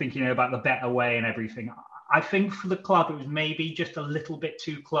what you're thinking about the better way and everything, I think for the club it was maybe just a little bit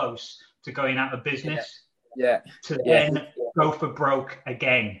too close to going out of business. Then go for broke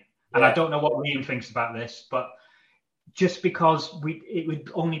again. And I don't know what Liam thinks about this, but just because it would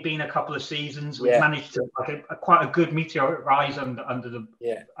only been a couple of seasons, we managed to quite a good meteoric rise under the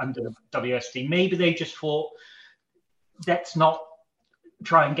WSD. Maybe they just thought, let's not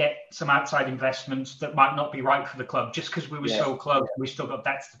try and get some outside investments that might not be right for the club, just because we were so close. We still got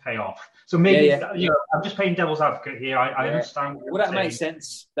debts to pay off. So maybe I'm just playing devil's advocate here. I understand. Well, that makes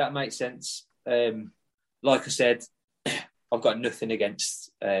sense. Like I said, I've got nothing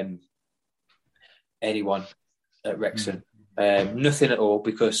against anyone at Wrexham, nothing at all,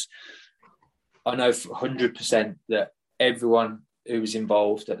 because I know 100% that everyone who was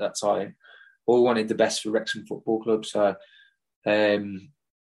involved at that time all wanted the best for Wrexham Football Club. So. They're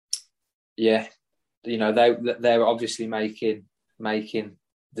obviously making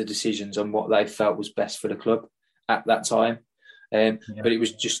the decisions on what they felt was best for the club at that time. But it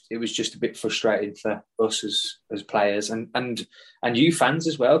was just a bit frustrating for us as players and you fans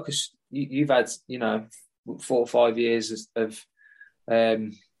as well, because you've had 4 or 5 years of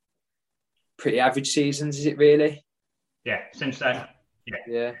pretty average seasons. Is it really? Yeah, since then.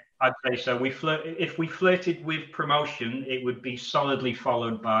 Yeah. I'd say so. If we flirted with promotion, it would be solidly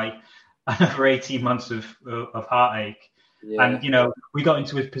followed by another 18 months of heartache. Yeah. And, we got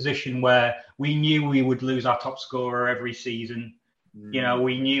into a position where we knew we would lose our top scorer every season.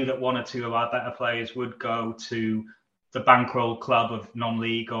 We knew that one or two of our better players would go to the bankroll club of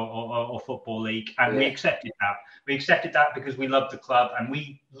non-league or football league. And we accepted that. We accepted that because we loved the club. And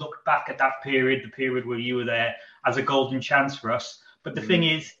we looked back at that period, the period where you were there, as a golden chance for us. But the thing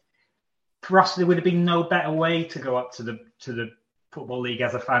is, for us, there would have been no better way to go up to the Football League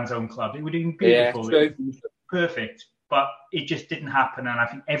as a fans' own club. It would have been beautiful. It was perfect. But it just didn't happen. And I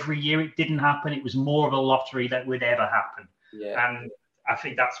think every year it didn't happen. It was more of a lottery that would ever happen. Yeah. And I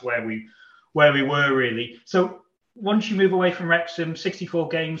think that's where we were, really. So once you move away from Wrexham, 64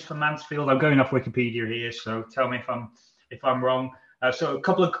 games for Mansfield. I'm going off Wikipedia here, so tell me if I'm wrong. So a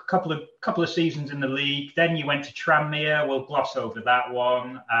couple of seasons in the league. Then you went to Tranmere. We'll gloss over that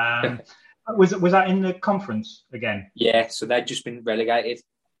one. Was that in the conference again? Yeah, so they'd just been relegated.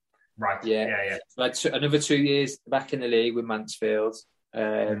 Right. Yeah. So another 2 years back in the league with Mansfield.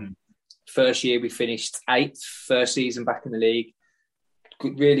 First year we finished 8th. First season back in the league,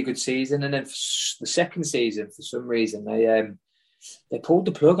 really good season. And then the second season, for some reason, they pulled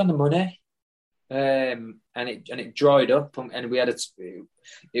the plug on the money. And it dried up, and we had it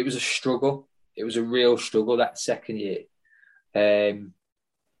was a struggle. It was a real struggle that second year, but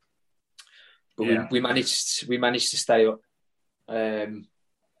we managed to stay up, and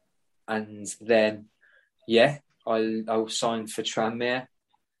then I was signed for Tranmere.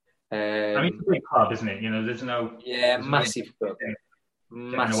 I mean, it's a big club, isn't it? You know, there's massive club,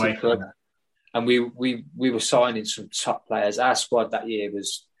 massive club, and we were signing some top players. Our squad that year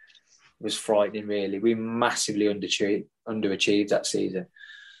was frightening, really. We massively underachieved that season.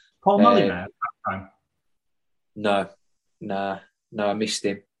 Paul Mullin there at that time? No, I missed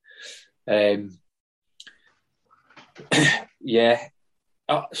him. It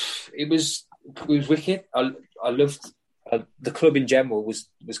was wicked. I loved the club in general was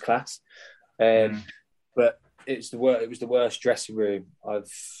class, but it was the worst dressing room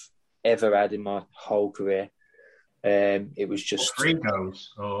I've ever had in my whole career. It was just 3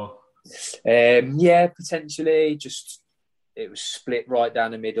 goals or. Potentially. Just it was split right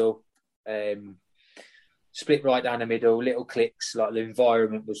down the middle. Little cliques. Like the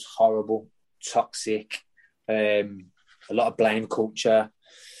environment was horrible, toxic. A lot of blame culture,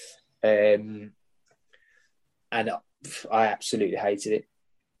 and I absolutely hated it.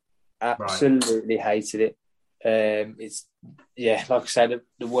 Hated it. It's like I said,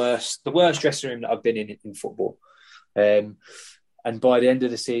 the worst dressing room that I've been in football. And by the end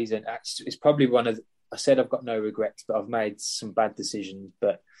of the season, it's probably I said I've got no regrets, but I've made some bad decisions.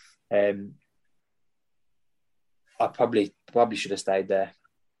 But I probably should have stayed there.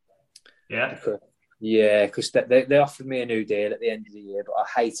 Yeah. Because they offered me a new deal at the end of the year, but I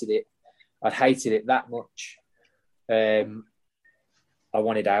hated it. I'd hated it that much. I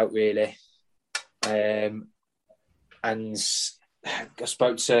wanted out, really. And I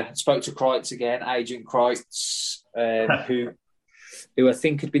spoke to Kreitz again, Agent Kreitz, who I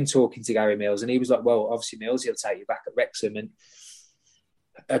think had been talking to Gary Mills, and he was like, well, obviously Mills, he'll take you back at Wrexham. And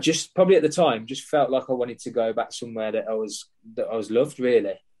I just probably at the time just felt like I wanted to go back somewhere that I was loved,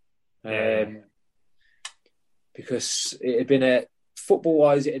 really. Because it had been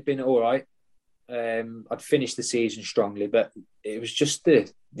football-wise, it had been all right. I'd finished the season strongly, but it was just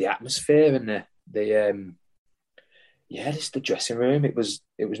the atmosphere and just the dressing room. It was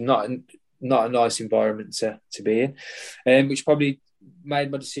not a nice environment to be in, which probably made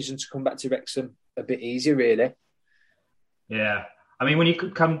my decision to come back to Wrexham a bit easier, really. Yeah. I mean, when you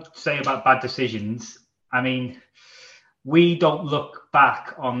come say about bad decisions, I mean, we don't look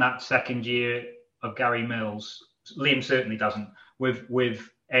back on that second year of Gary Mills. Liam certainly doesn't, with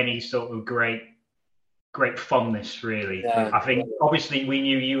any sort of great fondness, really. Yeah. I think obviously we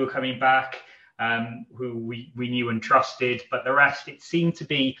knew you were coming back, who we knew and trusted, but the rest, it seemed to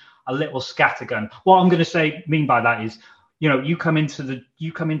be a little scattergun. What I'm going to mean by that is, you know, you come into the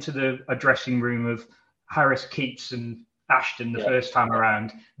dressing room of Harris, Keats, and Ashton the first time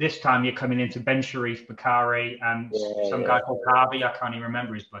around. This time you're coming into Ben Sharif, Bakari, and some guy called Harvey. I can't even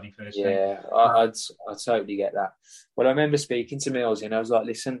remember his bloody first name. Yeah, I totally get that. Well, I remember speaking to Mills, and I was like,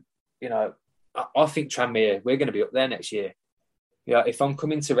 listen, you know, I think Tranmere, we're going to be up there next year. Yeah, if I'm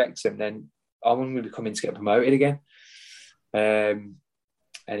coming to Wrexham, then I'm going to be coming to get promoted again. And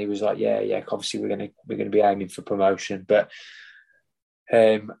he was like, yeah, obviously we're going to be aiming for promotion. But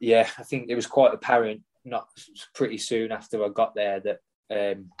I think it was quite apparent, not pretty soon after I got there, that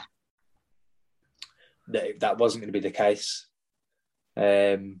wasn't going to be the case.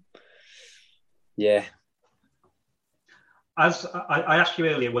 As I asked you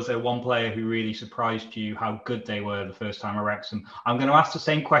earlier, was there one player who really surprised you how good they were the first time at Wrexham? I'm going to ask the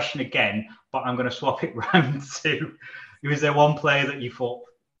same question again, but I'm going to swap it round to, was there one player that you thought,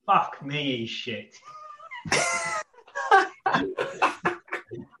 fuck me, he's shit?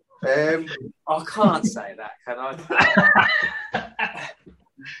 I can't say that, can I?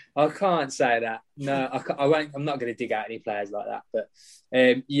 I can't say that. No, I won't. I'm not going to dig out any players like that. But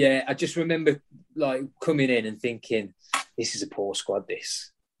I just remember like coming in and thinking, this is a poor squad.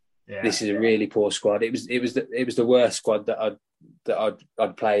 This is a really poor squad. It was the worst squad that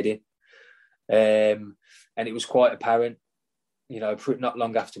I'd played in, and it was quite apparent. You know, not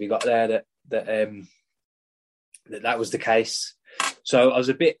long after we got there that that was the case. So I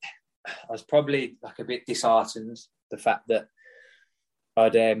was probably like a bit disheartened the fact that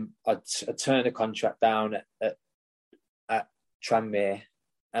I'd turned a contract down at Tranmere,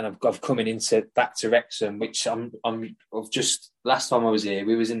 and I've coming into back to Wrexham, which I've just last time I was here,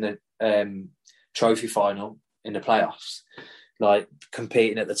 we was in the trophy final in the playoffs, like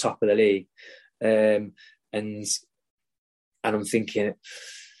competing at the top of the league, and I'm thinking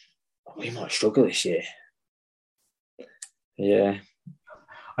we might struggle this year. Yeah.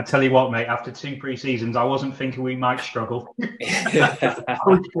 I tell you what, mate, after 2 pre-seasons, I wasn't thinking we might struggle. I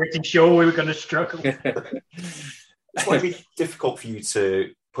was pretty sure we were going to struggle. It's might be difficult for you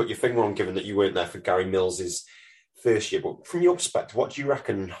to put your finger on, given that you weren't there for Gary Mills's first year. But from your perspective, what do you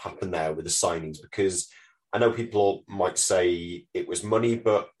reckon happened there with the signings? Because I know people might say it was money,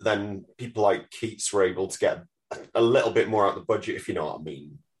 but then people like Keats were able to get a little bit more out of the budget, if you know what I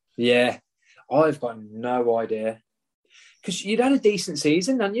mean. Yeah, I've got no idea. Because you'd had a decent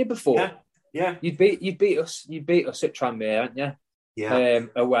season, hadn't you, before? Yeah. You'd beat us at Tranmere, hadn't you? Yeah.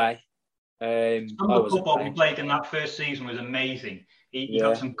 Away. Some of the football we played in that first season was amazing. He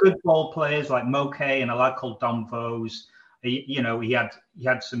got some good ball players like Moke and a lad called Don Vos. He had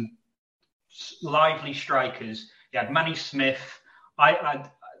some lively strikers. He had Manny Smith.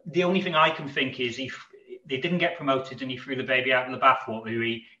 The only thing I can think is they didn't get promoted and he threw the baby out of the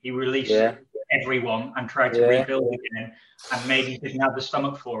bathwater. He released everyone and tried to rebuild again, and maybe didn't have the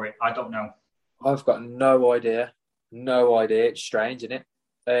stomach for it. I don't know. I've got no idea. No idea. It's strange, isn't it?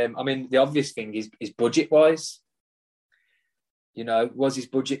 I mean, the obvious thing is budget-wise. You know, was his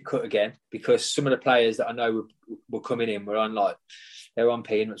budget cut again? Because some of the players that I know were coming in were on they were on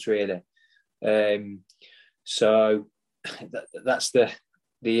peanuts, really. So that's the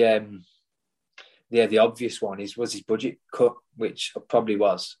obvious one was his budget cut, which probably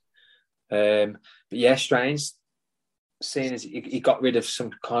was. But yeah, strange. Seeing as he got rid of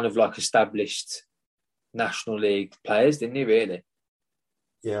some kind of like established National League players, didn't he? Really?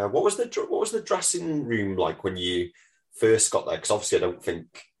 Yeah. What was the dressing room like when you first got there? Because obviously, I don't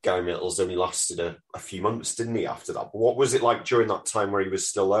think Gary Mills only lasted a few months, didn't he? After that, but what was it like during that time where he was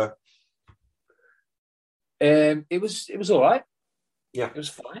still there? It was all right. Yeah, it was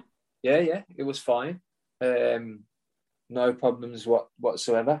fine. Yeah, it was fine. No problems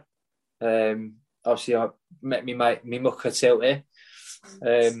whatsoever. Obviously, I met me mucker Tilty.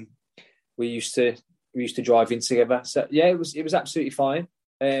 We used to drive in together. So yeah, it was absolutely fine.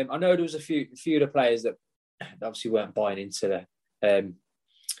 I know there was a few of the players that obviously weren't buying into to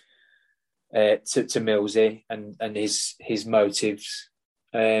Millsy and his motives.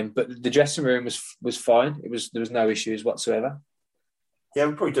 But the dressing room was fine. There was no issues whatsoever. Yeah,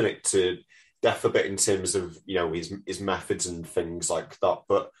 we've probably done it to death a bit in terms of his methods and things like that.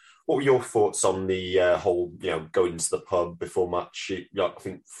 But what were your thoughts on the whole going to the pub before match? I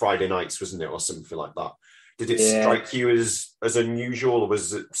think Friday nights, wasn't it, or something like that? Did it strike you as unusual, or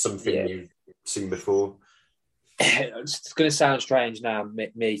was it something you've seen before? It's going to sound strange now,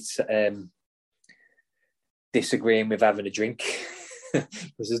 me disagreeing with having a drink,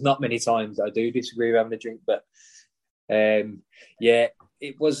 because there's not many times that I do disagree with having a drink. But it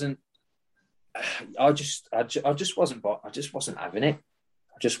wasn't. I just wasn't. I just wasn't having it.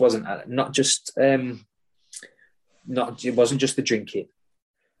 I just wasn't. Not just. Not. It wasn't just the drinking.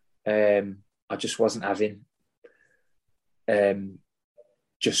 I just wasn't having.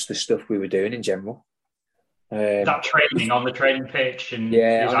 Just the stuff we were doing in general. That training on the training pitch and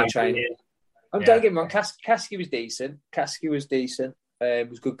on the training. Don't get me wrong. Kasky was decent. Was a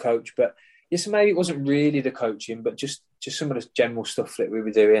good coach, but yes, maybe it wasn't really the coaching, but just some of the general stuff that we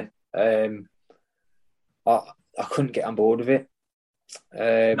were doing. I couldn't get on board with it.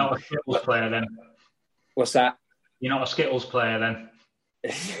 Not a Skittles player then. What's that? You're not a Skittles player then.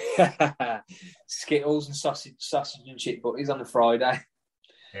 Skittles and sausage and chip butties on a Friday.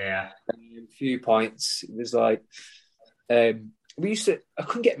 Yeah. A few pints. It was like I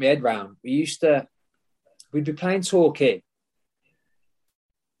couldn't get my head round. We'd be playing Torquay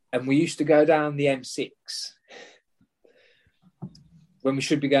and we used to go down the M6 when we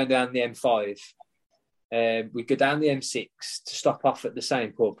should be going down the M5. We'd go down the M6 to stop off at the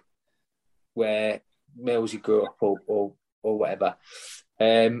same pub where Millsy grew up or whatever,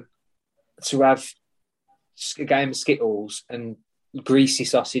 to have a game of Skittles and greasy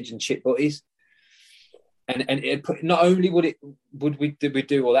sausage and chip butties. And it put, not only would we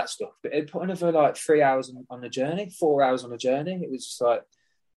do all that stuff, but it put another like 3 hours on the journey, 4 hours on the journey. It was just like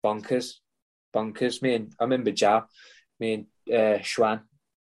bonkers. I remember me and Schwan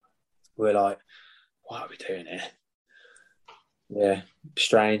were like, what are we doing here? Yeah,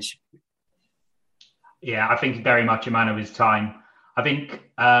 strange. Yeah, I think very much a man of his time. I think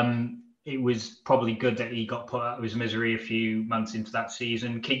it was probably good that he got put out of his misery a few months into that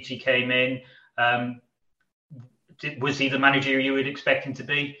season. Keaty came in. Was he the manager you would expect him to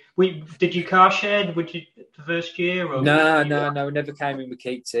be? Did you car share? Would you the first year? Or No, never came in with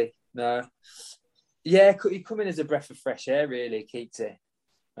Keaty. No. Yeah, he come in as a breath of fresh air, really, Keaty.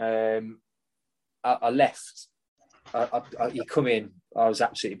 I left. He come in. I was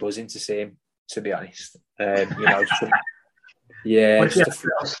absolutely buzzing to see him, to be honest. Yeah. If you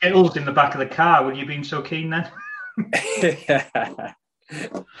had skills in the back of the car, would you have been so keen then?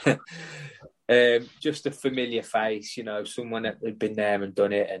 Just a familiar face, someone that had been there and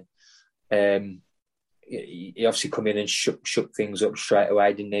done it, and he obviously come in and shook things up straight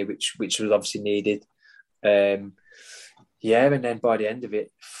away, didn't he? Which was obviously needed. And then by the end of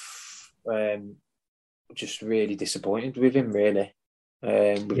it, just really disappointed with him, really.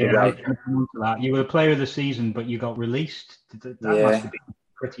 You were player of the season, but you got released. That must have been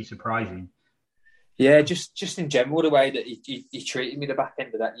pretty surprising. Yeah, just in general, the way that he treated me the back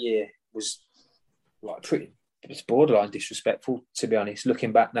end of that year was it's borderline disrespectful, to be honest.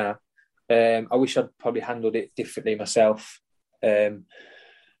 Looking back now, I wish I'd probably handled it differently myself,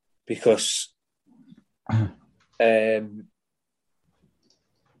 because I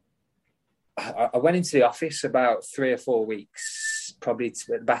went into the office about 3 or 4 weeks, probably at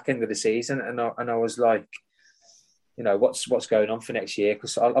the back end of the season, and I was like, what's going on for next year?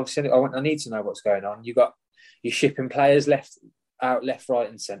 Because obviously I need to know what's going on. You're shipping players left, right,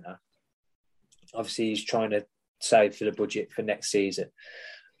 and centre. Obviously, he's trying to save for the budget for next season.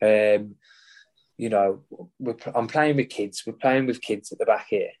 I'm playing with kids. We're playing with kids at the back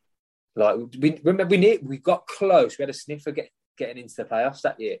here. Like we got close. We had a sniffer getting into the playoffs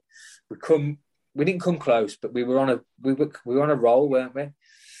that year. We didn't come close, but we were on a roll, weren't we?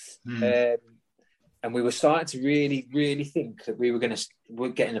 And we were starting to really, really think that we'd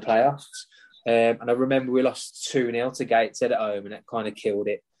get in the playoffs. And I remember we lost 2-0 to Gateshead at home, and that kind of killed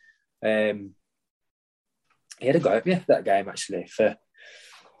it. He had a go at me after that game, actually, for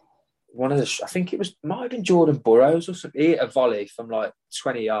one of I think it might have been Jordan Burrows or something. He hit a volley from like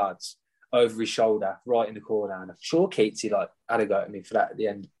 20 yards over his shoulder, right in the corner. And I'm sure Keatsy had a go at me for that at the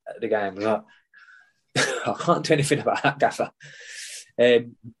end of the game. I can't do anything about that, Gaffer.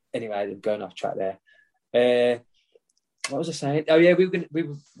 Anyway, I'm going off track there. What was I saying? Oh yeah, we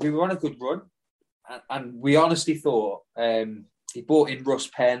were on a good run, and we honestly thought he brought in Russ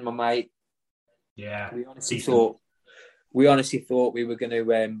Penn, my mate. Yeah, we honestly thought we were going to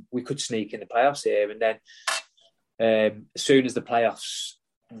we could sneak in the playoffs here, and then as soon as the playoffs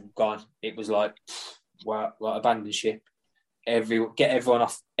gone, it was like, well, abandon ship. Get everyone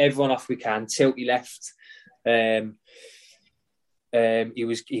off we can. Tilty left.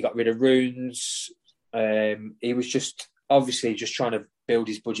 He got rid of Runes. He was just obviously just trying to build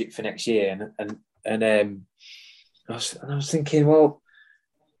his budget for next year, and I was thinking, well,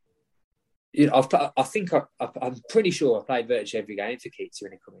 I'm pretty sure I played virtually every game for Keatsy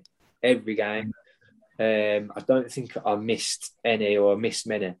when he came in. Every game. I don't think I missed any or missed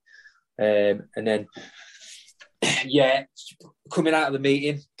many. And then, coming out of the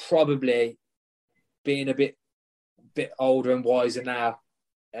meeting, probably being a bit older and wiser now,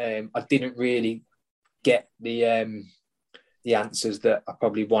 I didn't really get the answers that I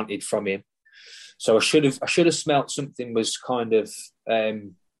probably wanted from him. So I should have smelt something was kind of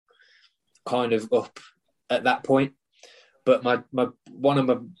up at that point. But my one of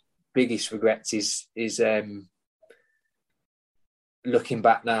my biggest regrets is looking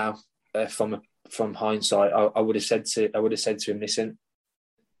back now from hindsight. I would have said to him, listen,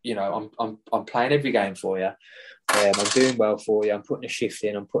 I'm playing every game for you. I'm doing well for you. I'm putting a shift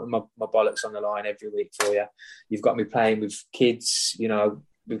in. I'm putting my bollocks on the line every week for you. You've got me playing with kids.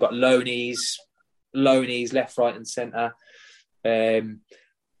 We've got loanies left, right, and centre. I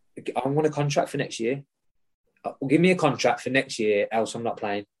want a contract for next year. Give me a contract for next year, else I'm not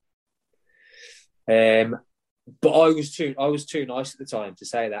playing. But I was too nice at the time to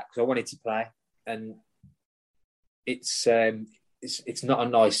say that because I wanted to play, and it's not a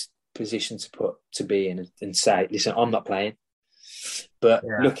nice position to be in and say, listen, I'm not playing. But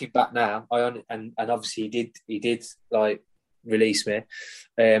looking back now, and obviously he did like release me.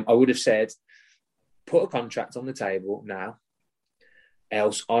 I would have said, put a contract on the table now,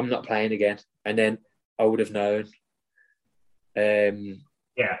 else I'm not playing again, and then I would have known. Where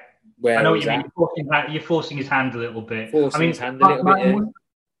I know what you mean. You're forcing his hand a little bit. Were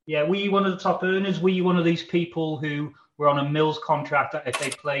you one of the top earners? Were you one of these people who were on a Mills contract that if they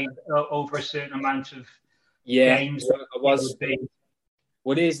played over a certain amount of games? I was.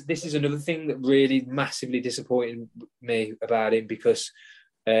 This is another thing that really massively disappointed me about him because,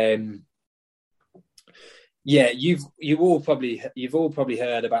 you've all probably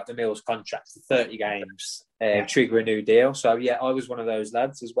heard about the Mills contract for 30 games, trigger a new deal. So yeah, I was one of those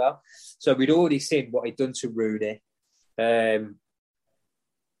lads as well. So we'd already seen what he'd done to Rooney.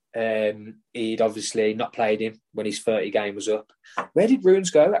 He'd obviously not played him when his 30 game was up. Where did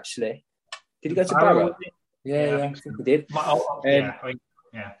Runes go actually? Did he go to Barrow? Yeah, I think he did.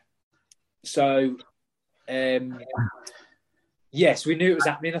 So, yes, we knew it was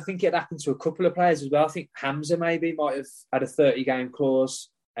happening. I think it happened to a couple of players as well. I think Hamza maybe might have had a 30-game clause,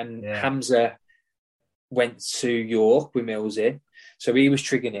 and Hamza went to York with Mills in, so he was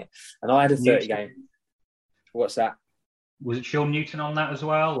triggering it. And I had a 30-game. What's that? Was it Sean Newton on that as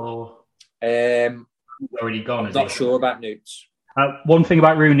well, or already gone? I'm not sure about Newts. One thing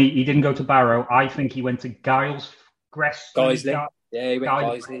about Rooney, he didn't go to Barrow. I think he went to Geisley. Yeah, he went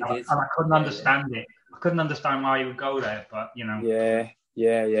Geisley. And I couldn't understand it. I couldn't understand why he would go there, but you know.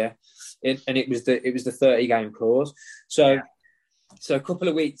 Yeah. And it was the 30-game clause. So a couple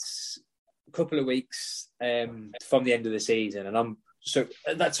of weeks from the end of the season, and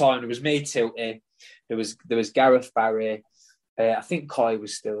at that time there was me, Tilty. There was Gareth Barry. I think Kai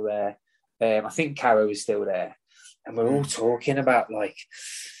was still there. I think Caro was still there, and we're all talking about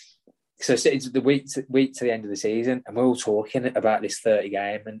so it's the week to the end of the season, and we're all talking about this 30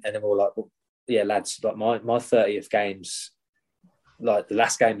 game, and then we're all like, well, yeah, lads, like my 30th game's like the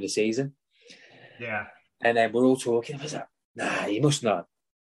last game of the season. Yeah. And then we're all talking. I was like, nah, he must not.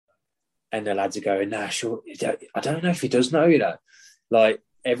 And the lads are going, nah, sure. I don't know if he does know, Like,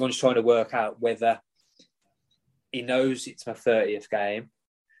 everyone's trying to work out whether he knows it's my 30th game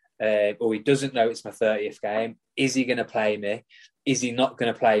or he doesn't know it's my 30th game. Is he going to play me? Is he not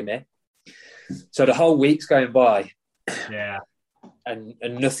going to play me? So the whole week's going by. Yeah. And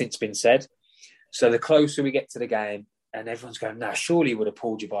nothing's been said. So the closer we get to the game, and everyone's going, nah, surely he would have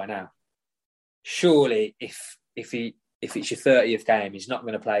pulled you by now. Surely if it's your 30th game, he's not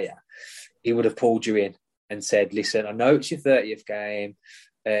going to play you. He would have pulled you in and said, listen, I know it's your 30th game.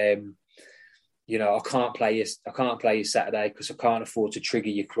 I can't play you Saturday because I can't afford to trigger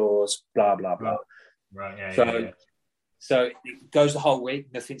your clause, blah, blah, blah. Right, yeah. So it goes the whole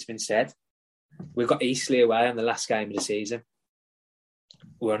week, nothing's been said. We've got Eastleigh away on the last game of the season.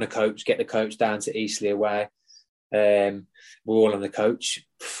 We're on a coach, get the coach down to Eastleigh away. We're all on the coach.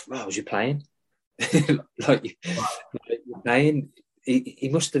 Wow, was you playing? like you're playing? He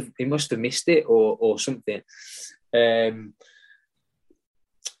must have missed it or something. And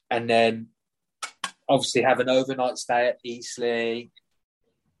then obviously have an overnight stay at Eastleigh.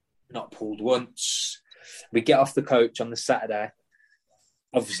 Not pulled once. We get off the coach on the Saturday.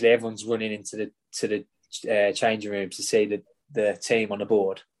 Obviously, everyone's running into the changing room to see the team on the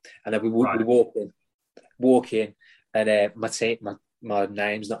board, and then we walk in, and my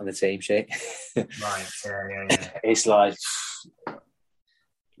name's not on the team sheet. Right. Yeah. It's like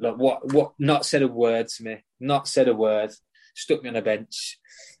what? Not said a word to me. Not said a word. Stuck me on a bench,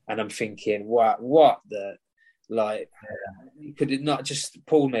 and I'm thinking, what the like? Could it not just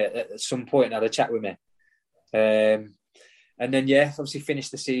pull me at some point and have a chat with me? And then, obviously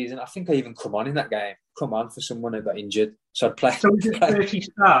finished the season. I think I even come on in that game. Come on for someone who got injured. So I'd play. So is it 30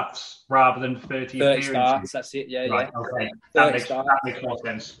 starts rather than 30 appearances? Starts, that's it, yeah. Right, okay. That makes more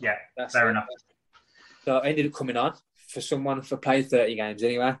sense. Yeah, fair enough. So I ended up coming on for someone for playing 30 games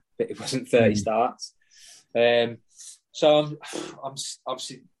anyway, but it wasn't 30 starts. So I'm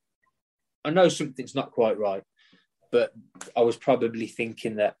obviously, I know something's not quite right, but I was probably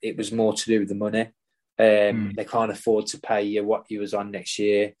thinking that it was more to do with the money. They can't afford to pay you what you was on next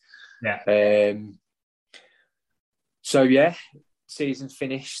year. Yeah. Season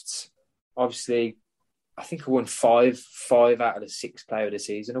finished. Obviously, I think I won five out of the 6 Player of the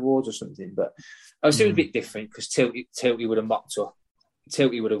Season awards or something. But obviously, it was a bit different because Tilty would have mocked up.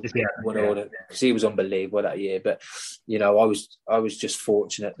 Tilty would have won all because he was unbelievable that year. But I was just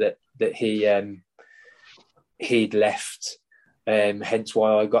fortunate that he'd left. Hence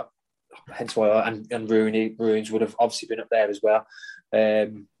why and Runes would have obviously been up there as well.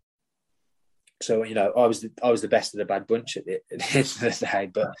 So I was the best of the bad bunch at the end of the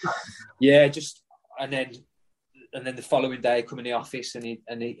day. But and then the following day, I come in the office and he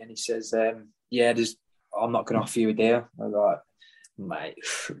says, I'm not going to offer you a deal. I'm like, mate,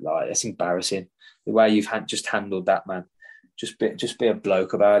 that's embarrassing. The way you've just handled that, man. Just be a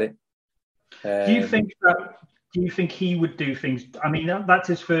bloke about it. Do you think he would do things? I mean, that's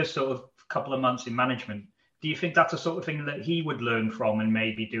his first sort of couple of months in management. Do you think that's a sort of thing that he would learn from and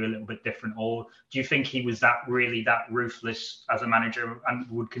maybe do a little bit different, or do you think he was that ruthless as a manager and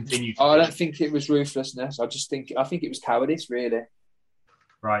would continue to? I don't think it was ruthlessness. I think it was cowardice, really.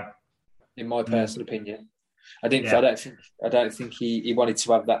 Right. In my personal opinion, I don't think he wanted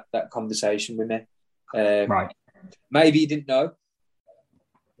to have that conversation with me. Right. Maybe he didn't know.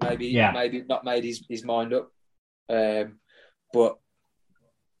 Maybe not made his mind up. But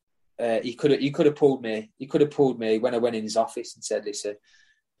he could have pulled me. He could have pulled me when I went in his office and said, "Listen,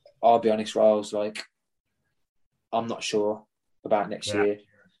 I'll be honest, Riles. Like, I'm not sure about next year.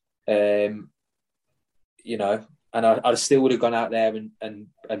 You know, and I still would have gone out there and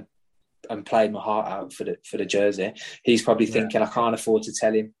played my heart out for the jersey. He's probably thinking, I can't afford to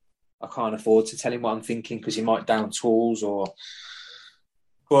tell him what I'm thinking because he might down tools or.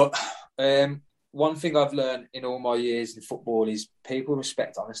 But one thing I've learned in all my years in football is people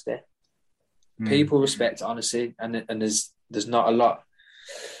respect honesty. People respect honesty, and there's not a lot.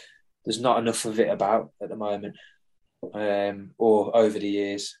 There's not enough of it about at the moment, or over the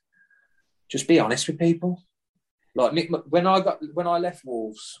years. Just be honest with people. Like when I left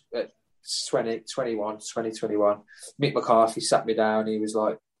Wolves at 2021, Mick McCarthy sat me down. He was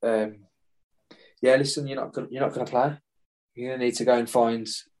like, "Yeah, listen, you're not going to play. You're going to need to go and find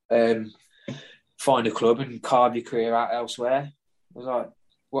a club and carve your career out elsewhere." I was like,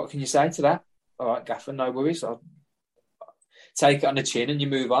 "What can you say to that?" "All right, Gaffer, no worries. I'll take it on the chin and you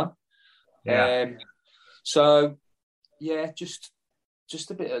move on." So, yeah, just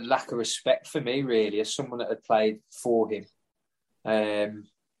a bit of lack of respect for me, really, as someone that had played for him and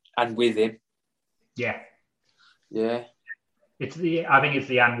with him. Yeah. Yeah. I think it's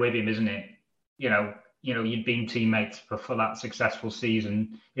the and with him, isn't it? You know, you'd been teammates for that successful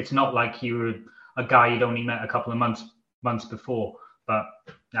season. It's not like you were a guy you'd only met a couple of months before, but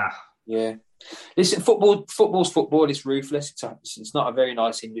yeah. Listen, football's football. It's ruthless. It's not a very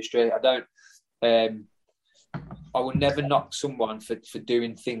nice industry. I will never knock someone for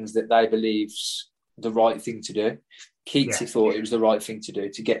doing things that they believe's the right thing to do. Keatsy thought it was the right thing to do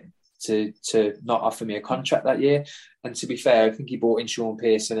to get to not offer me a contract that year. And to be fair, I think he brought in Sean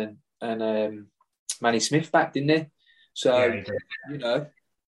Pearson and Manny Smith back, didn't he? So you know,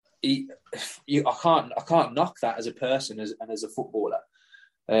 I can't knock that as a person and as a footballer.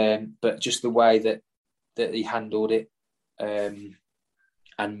 But just the way that he handled it and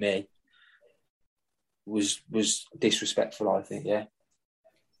me was disrespectful, I think. Yeah.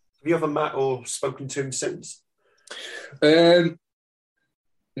 Have you ever met or spoken to him since?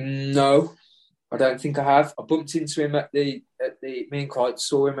 No, I don't think I have. I bumped into him at the me and Clyde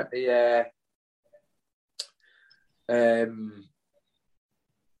saw him at the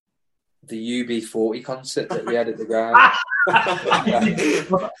UB40 concert that we had at the ground.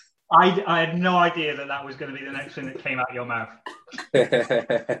 I had no idea that was going to be the next thing that came out of your mouth.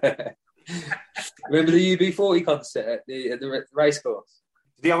 Remember the UB40 concert at the racecourse?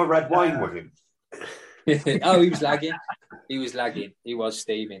 Did he have a red wine with him? Oh, he was lagging. He was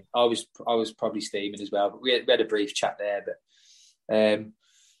steaming. I was probably steaming as well. But we had a brief chat there. But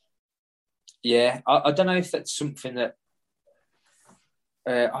yeah, I don't know if that's something that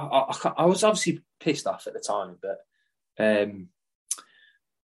I was obviously pissed off at the time, but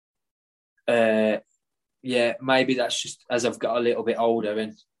yeah, maybe that's just as I've got a little bit older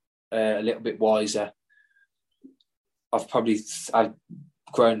and a little bit wiser. I've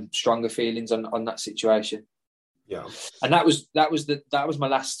grown stronger feelings on that situation. Yeah, and that was my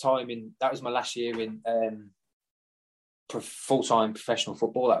last time in. That was my last year in full-time professional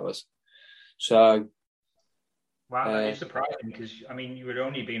football. That was so. Wow, that is surprising because I mean you had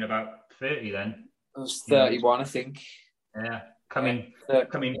only been about 30 then. I was 31, I think. Yeah, coming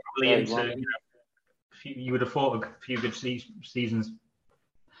probably into. You would have fought a few good seasons.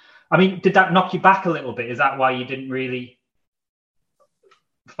 I mean, did that knock you back a little bit? Is that why you didn't really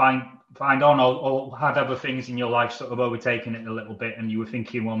find on or had other things in your life sort of overtaken it a little bit and you were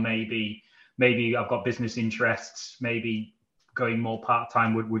thinking, well, maybe I've got business interests, maybe going more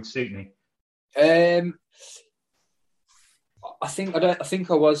part-time would suit me? I think I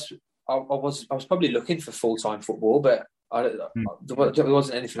was probably looking for full-time football, but there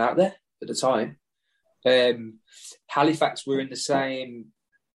wasn't anything out there at the time. Halifax were in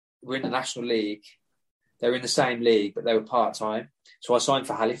the National League. They were in the same league, but they were part-time. So I signed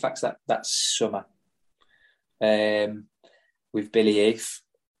for Halifax that summer with Billy Heath.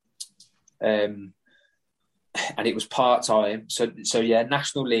 And it was part-time. So yeah,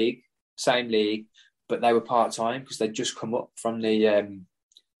 National League, same league, but they were part-time because they'd just come up from the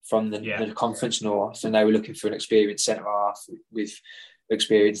Conference North and they were looking for an experienced centre-half with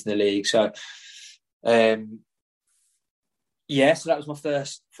experience in the league. So Yeah, so that was my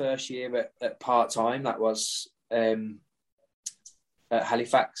first year at part-time. That was at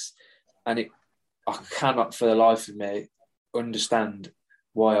Halifax. And I cannot for the life of me understand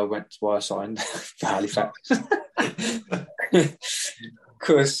why I signed for Halifax.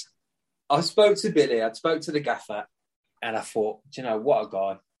 Because I spoke to Billy, I spoke to the gaffer, and I thought, do you know, what a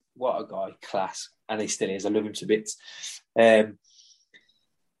guy, class. And he still is, I love him to bits.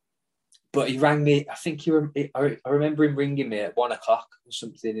 But he rang me. I think I remember him ringing me at 1:00 or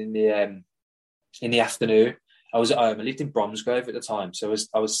something in the afternoon. I was at home. I lived in Bromsgrove at the time, so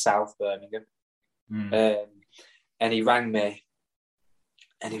I was South Birmingham. And he rang me,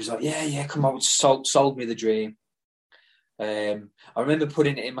 and he was like, "Yeah, come on." Sold me the dream. I remember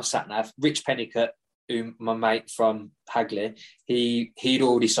putting it in my sat nav. Rich Pennicott, my mate from Hagley, he'd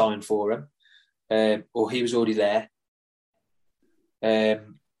already signed for him, or he was already there.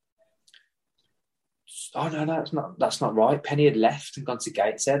 Oh no, that's not right. Penny had left and gone to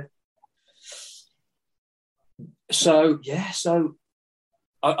Gateshead. So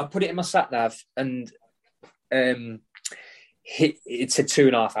I put it in my sat nav, and it said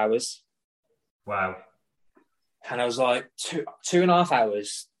 2.5 hours. Wow. And I was like, 2.5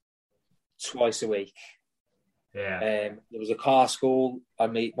 hours twice a week. Yeah. There was a car school. I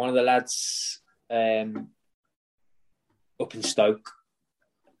meet one of the lads up in Stoke,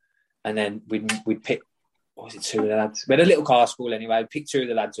 and then we'd pick. What was it? 2 of the lads. We had a little car school anyway. We'd pick 2 of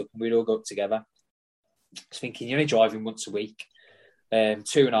the lads up, and we'd all go up together. I was thinking, you're only driving once a week.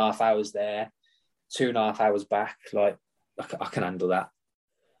 2.5 hours there, 2.5 hours back. Like, I can handle that.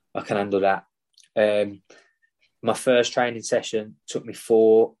 My first training session took me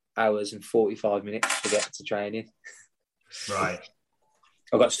 4 hours and 45 minutes to get to training. Right.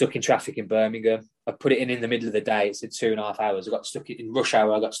 I got stuck in traffic in Birmingham. I put it in the middle of the day. It said 2.5 hours. I got stuck in rush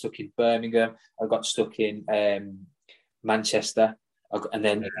hour. I got stuck in Birmingham. I got stuck in Manchester. And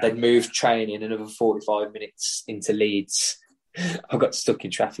then they'd moved training another 45 minutes into Leeds. I got stuck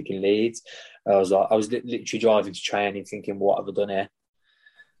in traffic in Leeds. I was literally driving to training thinking, what have I done here?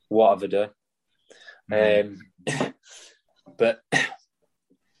 What have I done? But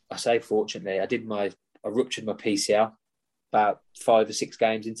I say, fortunately, I ruptured my PCL about 5 or 6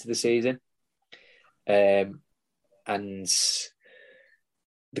 games into the season. And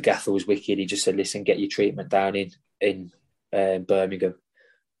the gaffer was wicked. He just said, listen, get your treatment down in Birmingham.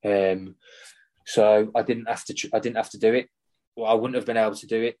 So I didn't have to do it. Well, I wouldn't have been able to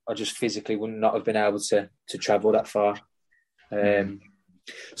do it. I just physically would not have been able to travel that far.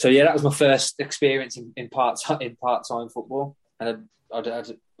 So yeah, that was my first experience in part-time football, and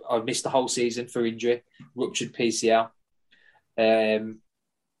I missed the whole season for injury, ruptured PCL, and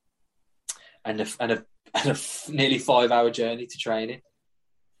a nearly 5-hour journey to training.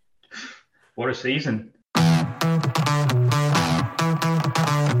 What a season!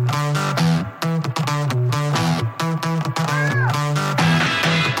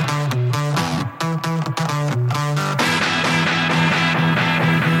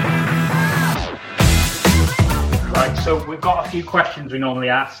 So we've got a few questions we normally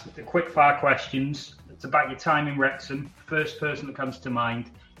ask. The quick fire questions. It's about your time in Wrexham. First person that comes to mind.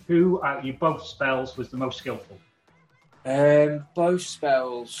 Who out of you both spells was the most skillful? Both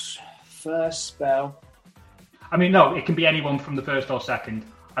spells. First spell. I mean, no, it can be anyone from the first or second.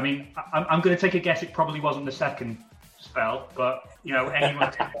 I mean, I'm going to take a guess. It probably wasn't the second spell, but you know,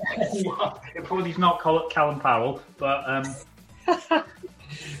 anyone. It probably is not Callum Powell, but.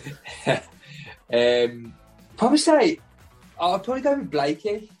 Probably say I'd probably go with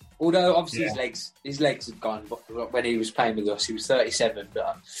Blakey. Although obviously his legs had gone. But when he was playing with us, he was 37.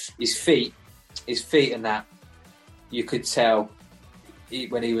 But his feet and that, you could tell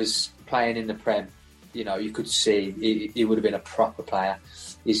when he was playing in the Prem. You know, you could see he would have been a proper player.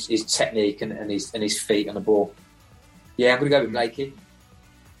 His technique and his feet on the ball. Yeah, I'm going to go with Blakey.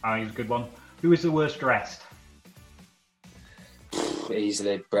 He's a good one. Who is the worst dressed?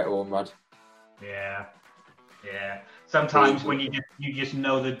 Easily Brett Ormrod. Yeah. Sometimes when you just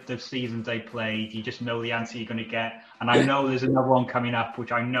know the seasons they played, you just know the answer you're going to get. And I know there's another one coming up,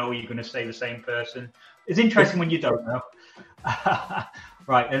 which I know you're going to say the same person. It's interesting when you don't know.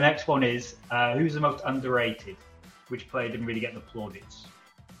 Right, the next one is, who's the most underrated? Which player didn't really get the plaudits?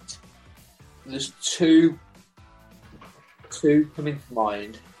 There's two coming to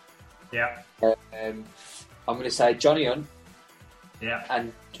mind. Yeah. I'm going to say Johnny Hunt. Yeah.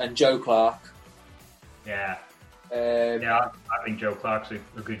 And Joe Clark. Yeah. I think Joe Clark's a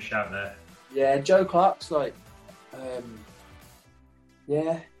good shout there. Yeah, Joe Clark's like, I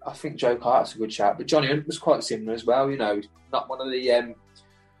think Joe Clark's a good shout. But Johnny Hunt was quite similar as well. You know, not one of the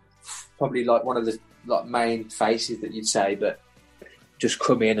probably like one of the like main faces that you'd say, but just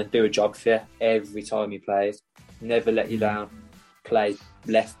come in and do a job for you every time he plays. Never let you down. Play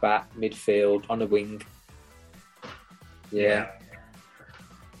left back, midfield, on a wing. Yeah.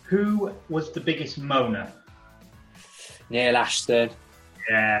 Who was the biggest moaner? Neil Ashton.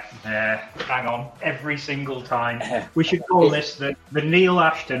 Yeah. Hang on. Every single time. We should call this the Neil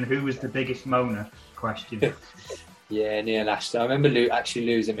Ashton who was the biggest moaner question. Yeah, Neil Ashton. I remember actually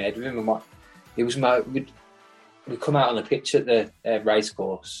losing my head. We come out on the pitch at the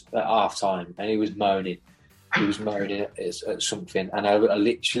racecourse at half time, and he was moaning. He was moaning at something, and I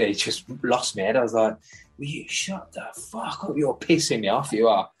literally just lost my head. I was like, "Will you shut the fuck up? You're pissing me off. You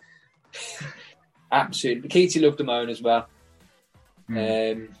are." Absolutely. Keaty loved the moan as well.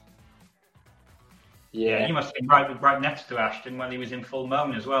 Yeah, you must have been right next to Ashton when he was in full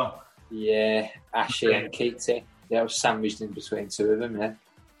moan as well. Yeah, Ashley and Keaty. Yeah, I was sandwiched in between two of them. Yeah.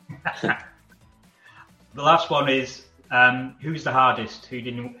 The last one is who's the hardest? Who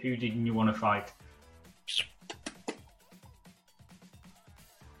didn't you want to fight?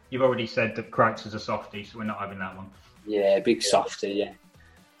 You've already said that Kreitz is a softie, so we're not having that one. Yeah, big softie. Yeah.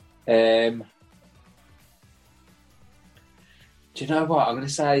 Do you know what I'm going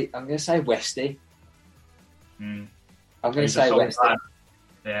to say? I'm going to say Westy. I'm going to say Westy.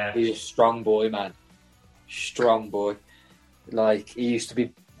 Yeah, he's a strong boy, man. Strong boy. Like, he used to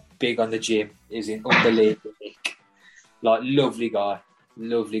be big on the gym. He's in unbelievable nick. Like, lovely guy,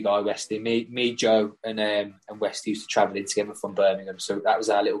 Westy. Me, Joe, and Westy used to travel in together from Birmingham. So that was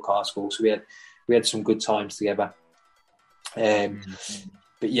our little car school. So we had some good times together. But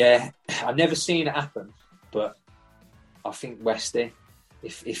yeah, I've never seen it happen. But I think Westy,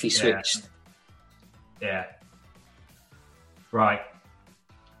 if he switched. Yeah. Right.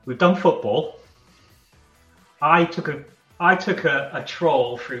 We've done football. I took a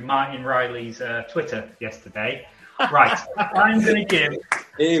troll through Martin Riley's Twitter yesterday. Right. I'm going to give.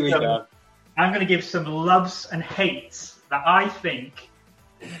 Here we go. I'm going to give some loves and hates that I think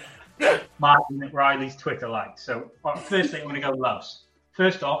Martin Riley's Twitter likes. So, firstly, I'm going to go loves.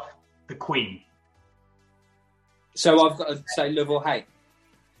 First off, the Queen. So I've got to say love or hate?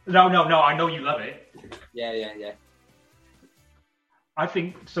 No. I know you love it. Yeah. I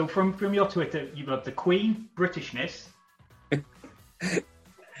think so. From your Twitter, you love the Queen, Britishness,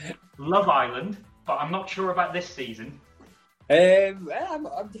 Love Island, but I'm not sure about this season. I'm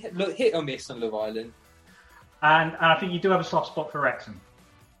hit or miss on Love Island, and I think you do have a soft spot for Wrexham.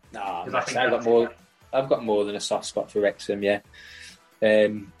 No, I've got more than a soft spot for Wrexham. Yeah,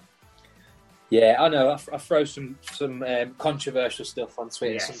 yeah. I know. I throw some controversial stuff on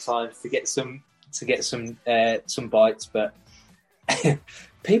Twitter sometimes to get some bites, but.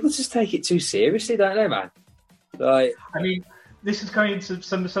 People just take it too seriously, don't they, man? Like, I mean, this is coming into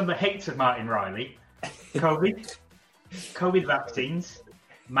some of the hates of Martin Riley. COVID vaccines,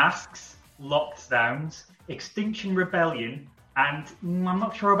 masks, lockdowns, Extinction Rebellion, and I'm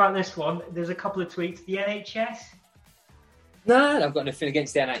not sure about this one. There's a couple of tweets. The NHS? No, I've got nothing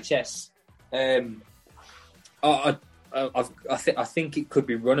against the NHS. I think it could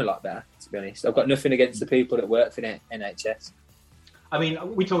be run a lot better, to be honest. I've got nothing against the people that work for the NHS. I mean,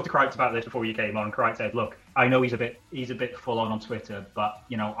 we talked to Kreitz about this before you came on. Kreitz said, "Look, I know he's a bit full on Twitter, but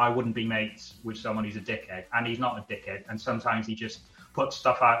I wouldn't be mates with someone who's a dickhead, and he's not a dickhead. And sometimes he just puts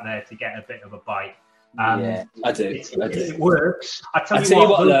stuff out there to get a bit of a bite." Yeah, I do. It works. I tell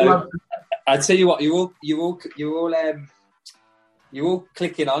you what. You're all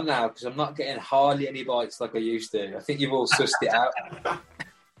clicking on now because I'm not getting hardly any bites like I used to. I think you've all sussed it out.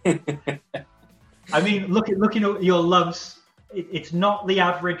 I mean, looking at your loves. It's not the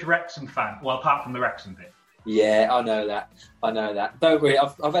average Wrexham fan. Well, apart from the Wrexham bit. Yeah, I know that. Don't worry.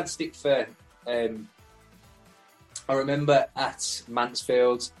 I've had stick for. I remember at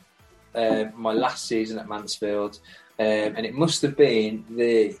Mansfield, my last season at Mansfield, and it must have been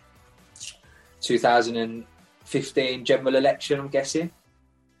the 2015 general election. I'm guessing,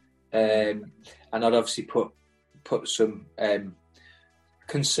 and I'd obviously put some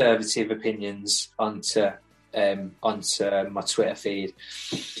conservative opinions onto my Twitter feed.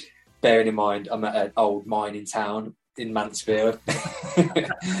 Bearing in mind, I'm at an old mining town in Mansfield,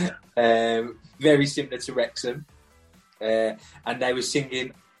 very similar to Wrexham, and they were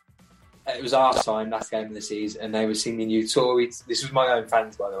singing. It was our time, last game of the season, and they were singing "You Tory." This was my own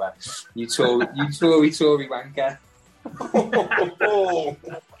fans, by the way. You Tory wanker.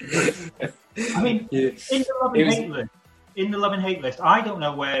 I mean, in the love and hate list, I don't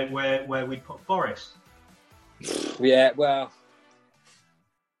know where we'd put Forrest. Yeah, well,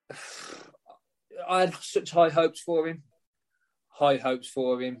 I had such high hopes for him. high hopes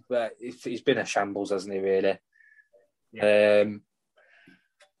for him, but he's been a shambles, hasn't he? Really. Yeah.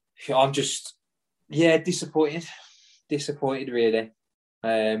 I'm just, disappointed. Disappointed, really.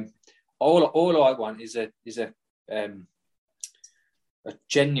 All I want is a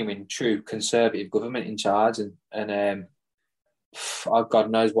genuine, true Conservative government in charge, and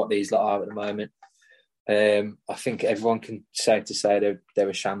God knows what these lot are at the moment. I think everyone can say they're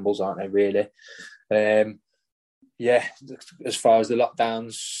a shambles, aren't they? Really. As far as the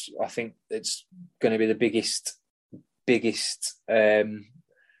lockdowns, I think it's going to be the biggest kind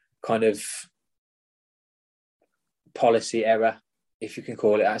of policy error, if you can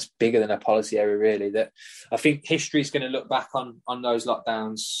call it. That's bigger than a policy error, really. That I think history is going to look back on those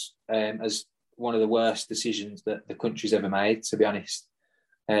lockdowns as one of the worst decisions that the country's ever made, to be honest.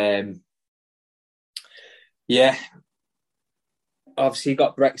 Obviously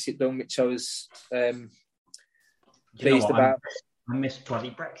got Brexit done, which I was pleased about. I missed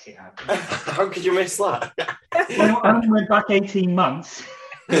bloody Brexit. How could you miss that? I only went back 18 months.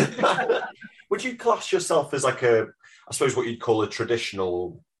 Would you class yourself as like I suppose what you'd call a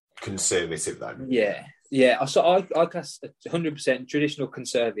traditional Conservative then? Yeah. So I class 100% traditional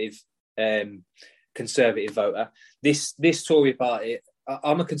Conservative voter. This Tory party,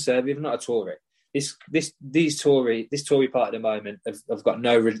 I'm a Conservative, not a Tory. This Tory party at the moment have got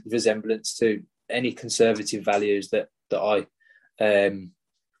no resemblance to any Conservative values that I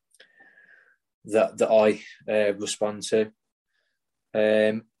respond to.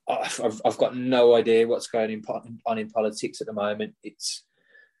 I've got no idea what's going on in politics at the moment. It's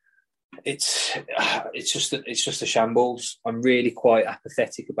just a shambles. I'm really quite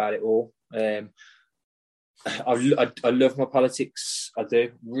apathetic about it all. I love my politics. I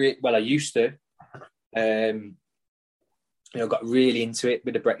do. I used to. Got really into it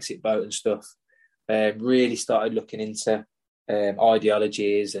with the Brexit vote and stuff. Really started looking into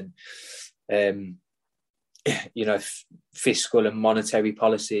ideologies and fiscal and monetary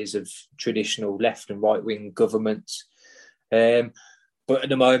policies of traditional left and right wing governments. But at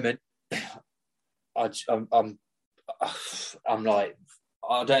the moment, I'm like,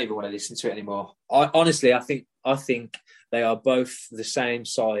 I don't even want to listen to it anymore. I think they are both the same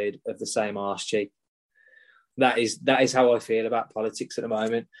side of the same arse cheek. That is how I feel about politics at the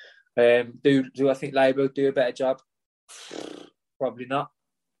moment. Do I think Labour do a better job? Probably not.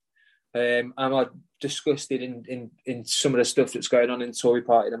 Am I disgusted in some of the stuff that's going on in the Tory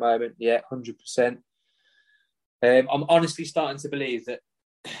party at the moment? Yeah, 100%. I'm honestly starting to believe that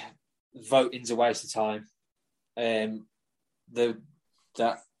voting's a waste of time. The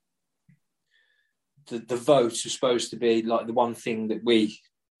vote is supposed to be like the one thing that we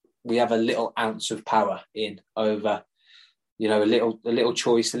have a little ounce of power in over, a little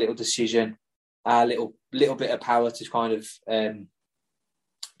choice, a little decision, a little bit of power to kind of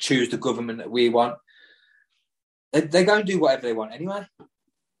choose the government that we want. They go and do whatever they want anyway.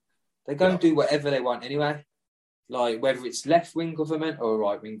 Like whether it's left-wing government or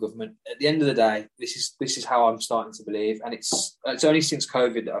right-wing government. At the end of the day, this is how I'm starting to believe, and it's only since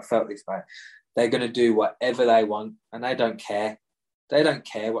COVID that I felt this way. They're going to do whatever they want, and they don't care. They don't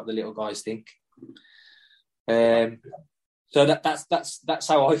care what the little guys think. So that's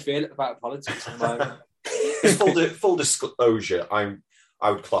how I feel about politics at the moment. Full disclosure, I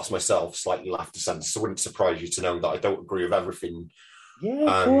would class myself slightly left of centre, so it wouldn't surprise you to know that I don't agree with everything. Yeah,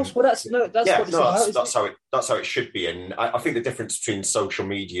 of course. Well, that's what it's about. That's how it should be. And I think the difference between social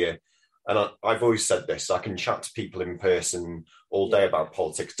media, and I've always said this, I can chat to people in person all day about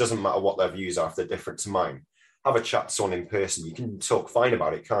politics. Doesn't matter what their views are if they're different to mine. Have a chat to someone in person. You can talk fine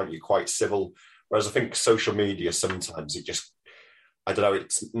about it, can't you? Quite civil. Whereas I think social media sometimes it just, I don't know,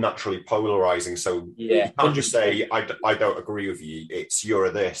 it's naturally polarising. So you can't just say, I don't agree with you. It's you're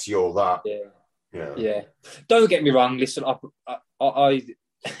this, you're that. Yeah. Don't get me wrong. Listen, I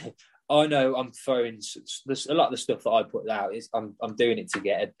know I'm throwing a lot of the stuff that I put out is I'm doing it to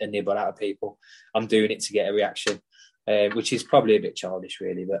get a nibble out of people. I'm doing it to get a reaction, which is probably a bit childish,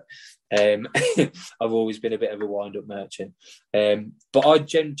 really. But I've always been a bit of a wind-up merchant. But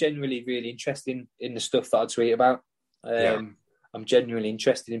I'm genuinely really interested in the stuff that I tweet about. I'm genuinely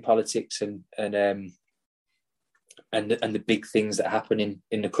interested in politics and the big things that happen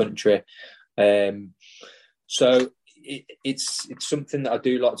in the country. So it's something that I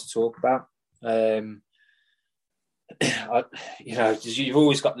do like to talk about. You've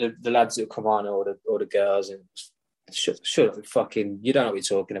always got the lads that come on or the girls and shut up, fucking, you don't know what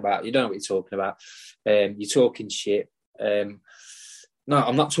you're talking about. You're talking shit. No,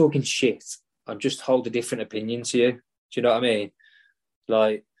 I'm not talking shit. I just hold a different opinion to you. Do you know what I mean?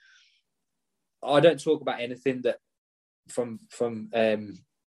 Like, I don't talk about anything that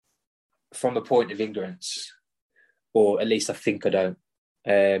a point of ignorance, or at least I think I don't.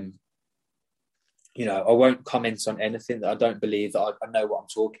 I won't comment on anything that I don't believe that I know what I'm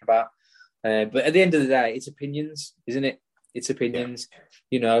talking about. But at the end of the day, it's opinions, isn't it? It's opinions.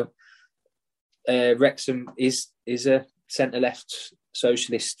 Yeah. Wrexham is a centre-left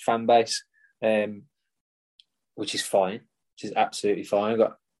socialist fan base, which is fine, which is absolutely fine.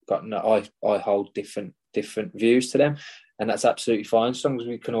 I hold different views to them, and that's absolutely fine. As long as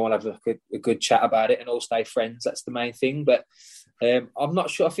we can all have a good chat about it and all stay friends, that's the main thing. But I'm not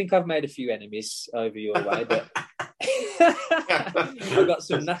sure. I think I've made a few enemies over your way, but I got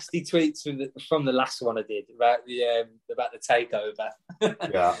some nasty tweets from the last one I did about the takeover.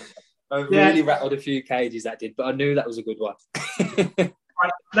 Yeah. I really rattled a few cages that did, but I knew that was a good one. Right,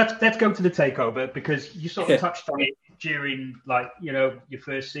 let's go to the takeover, because you sort of touched on it during, your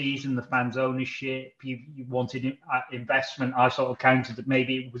first season, the fans' ownership. You wanted investment. I sort of countered that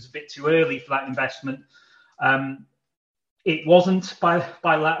maybe it was a bit too early for that investment. It wasn't by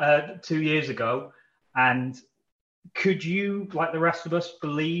 2 years ago. And could you, like the rest of us,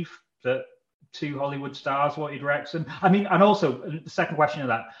 believe that two Hollywood stars wanted Wrexham? I mean, and also the second question of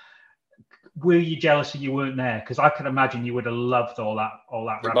that. Were you jealous that you weren't there? Because I can imagine you would have loved all that.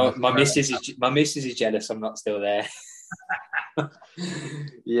 My missus is jealous I'm not still there.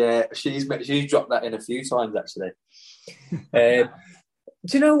 Yeah, she's dropped that in a few times actually. Do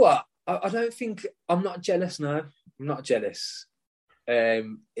you know what? I don't think I'm not jealous. No, I'm not jealous. It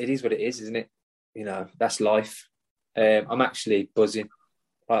is what it is, isn't it? That's life. I'm actually buzzing.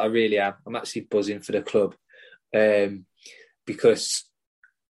 I really am. I'm actually buzzing for the club because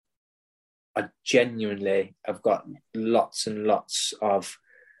I genuinely have got lots and lots of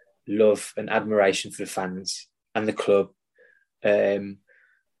love and admiration for the fans and the club. Saving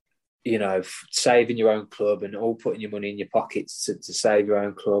your own club and all putting your money in your pockets to save your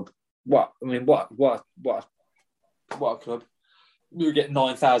own club. What a club. We were getting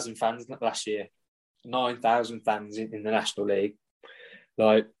 9,000 fans last year. 9,000 fans in the National League.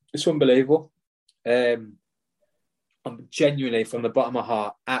 It's unbelievable. I'm genuinely, from the bottom of my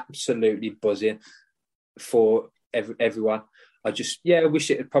heart, absolutely buzzing for everyone. I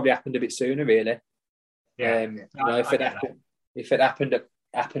wish it had probably happened a bit sooner, really. Yeah. If it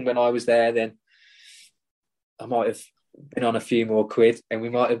happened when I was there, then I might have been on a few more quid and we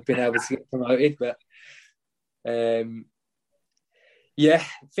might have been able to get promoted. But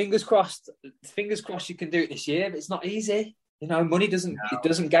fingers crossed you can do it this year. But it's not easy. Money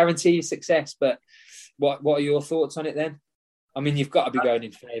doesn't guarantee your success. But what are your thoughts on it then? I mean, you've got to be going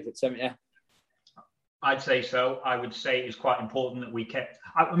in favourites, haven't you? I'd say so. I would say it's quite important that we kept.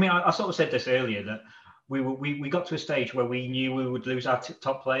 I sort of said this earlier, that we got to a stage where we knew we would lose our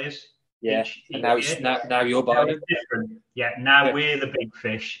top players. Yeah, and now you're buying. Yeah, now we're the big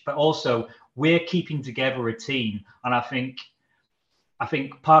fish, but also we're keeping together a team. And I think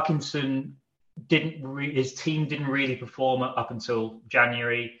Parkinson his team didn't really perform up until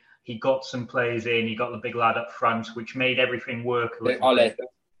January. He got some players in. He got the big lad up front, which made everything work a little bit.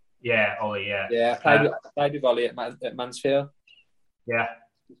 Yeah, Ollie. Yeah. Yeah, played with Ollie at Mansfield. Yeah.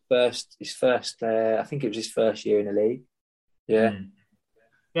 His first. I think it was his first year in the league. Yeah.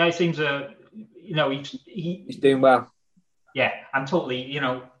 Yeah, he seems he's doing well. Yeah, and totally.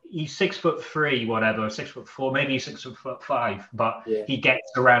 He's 6'3", whatever, 6'4", maybe 6'5", but he gets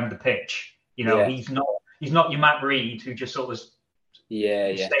around the pitch. He's not your Matt Reed who just sort of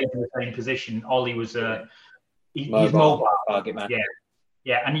stays in the same position. Ollie was he's mobile target man.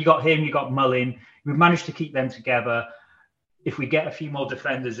 Yeah, and you got him, you got Mullin. We've managed to keep them together. If we get a few more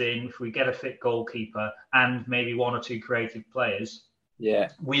defenders in, if we get a fit goalkeeper, and maybe one or two creative players,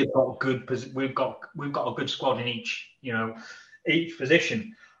 we've got a good squad in each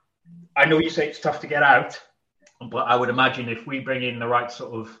position. I know you say it's tough to get out, but I would imagine if we bring in the right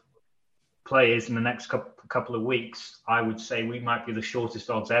sort of players in the next couple of weeks, I would say we might be the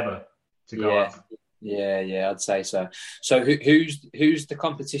shortest odds ever to go up. Yeah, I'd say so. So who's the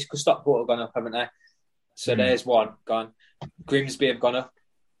competition? Because Stockport have gone up, haven't they? So there's one gone. Grimsby have gone up.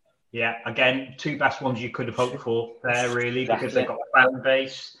 Yeah, again, two best ones you could have hoped for there, really, because they've got a fan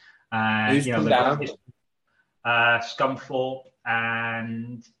base. Who's come down? Scunthorpe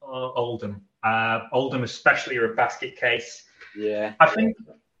and Oldham. Oldham especially are a basket case. Yeah. I think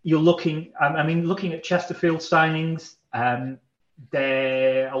you're looking at Chesterfield signings, a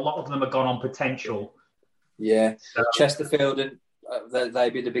lot of them are gone on potential. Yeah. So, Chesterfield, and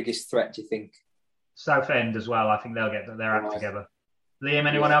they'd be the biggest threat, do you think? Southend as well. I think they'll get their act together. Liam,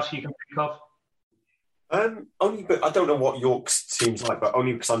 anyone else you can think of? Only, but I don't know what York's team's like, but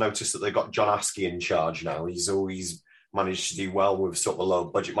only because I noticed that they got John Askey in charge now. He's always manage to do well with sort of a low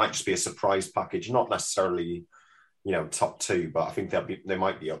budget. It might just be a surprise package, not necessarily, top two, but I think they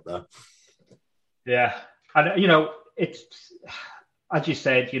might be up there. Yeah, and it's as you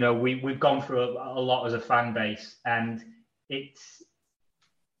said, we've gone through a lot as a fan base, and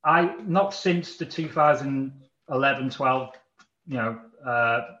not since the 2011-12,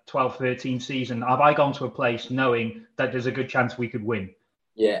 12-13 season have I gone to a place knowing that there's a good chance we could win.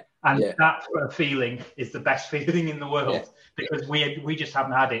 Yeah. And that feeling is the best feeling in the world because we just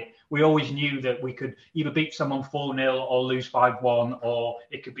haven't had it. We always knew that we could either beat someone 4-0 or lose 5-1, or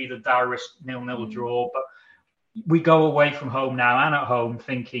it could be the direst 0-0 draw. But we go away from home now and at home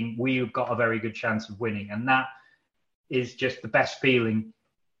thinking we've got a very good chance of winning. And that is just the best feeling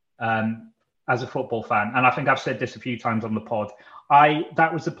as a football fan. And I think I've said this a few times on the pod.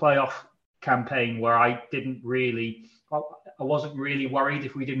 That was the playoff campaign where I wasn't really worried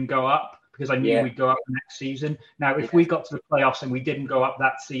if we didn't go up because I knew we'd go up the next season. Now, if we got to the playoffs and we didn't go up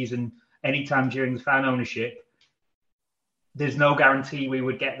that season anytime during the fan ownership, there's no guarantee we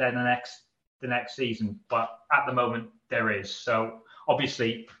would get there the next season. But at the moment, there is. So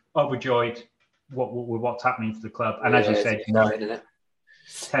obviously, overjoyed with what's happening to the club. And as you said, 10,000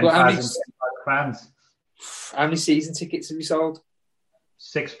 fans. How many season tickets have you sold?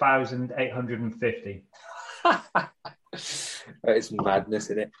 6,850. It's madness,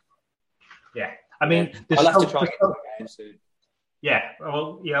 isn't it? Yeah, I mean, I'll have to try and get to the game soon. Yeah,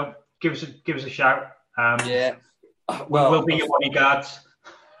 well, give us a shout. We'll be your bodyguards.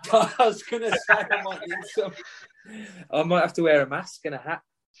 I was going to say I might need some. I might have to wear a mask and a hat.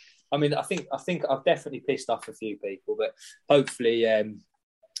 I mean, I think I've definitely pissed off a few people, but hopefully they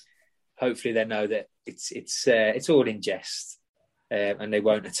know that it's all in jest. And they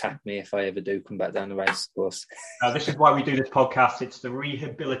won't attack me if I ever do come back down the race course. Now, this is why we do this podcast. It's the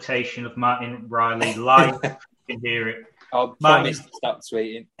rehabilitation of Martin Riley live. You can hear it. I'll promise to stop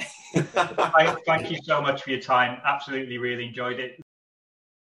tweeting. Thank you so much for your time. Absolutely, really enjoyed it.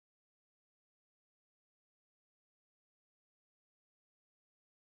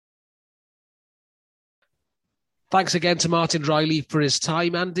 Thanks again to Martin Riley for his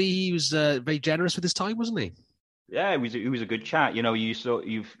time, Andy. He was very generous with his time, wasn't he? Yeah, it was a good chat. You sort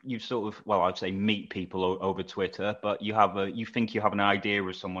of well, I'd say meet people over Twitter, but you think you have an idea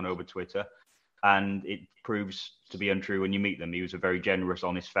of someone over Twitter, and it proves to be untrue when you meet them. He was a very generous,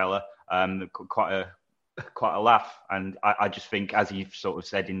 honest fella, quite a laugh, and I just think, as he sort of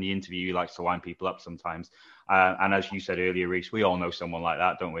said in the interview, he likes to wind people up sometimes. And as you said earlier, Reece, we all know someone like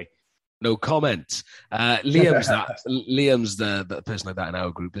that, don't we? No comment. Liam's the person like that in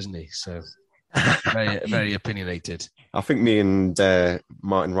our group, isn't he? So. Very, very opinionated. I think me and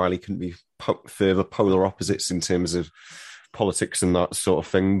Martin Riley couldn't be further polar opposites in terms of politics and that sort of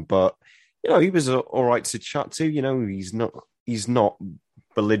thing. But he was all right to chat to. He's not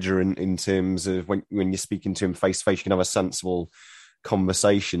belligerent in terms of when you're speaking to him face to face. You can have a sensible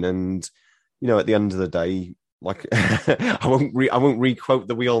conversation, and at the end of the day, like I won't re-quote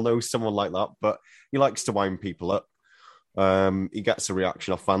that we all know someone like that, but he likes to wind people up. He gets a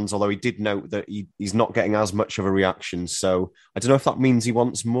reaction off fans, although he did note that he's not getting as much of a reaction. So I don't know if that means he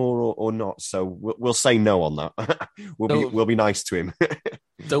wants more or not. So we'll say no on that. We'll be nice to him.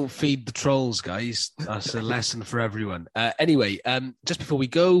 Don't feed the trolls, guys. That's a lesson for everyone. Anyway, just before we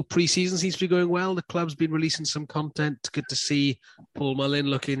go, pre-season seems to be going well. The club's been releasing some content. Good to see Paul Mullin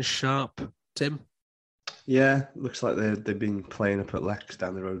looking sharp. Tim? Yeah, looks like they've been playing up at Lex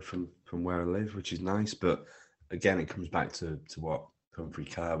down the road from where I live, which is nice. But again, it comes back to what Humphrey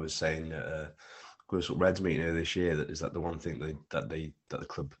Carr was saying at Griswold Reds meeting earlier this year. That the one thing that the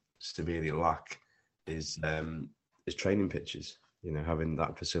club severely lack is training pitches. Having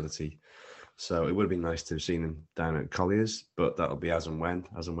that facility. So it would have been nice to have seen them down at Collier's, but that'll be as and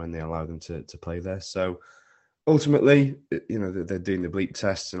when they allow them to play there. So ultimately, they're doing the bleep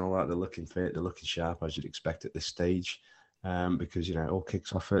tests and all that. They're looking fit, they're looking sharp, as you'd expect at this stage, because it all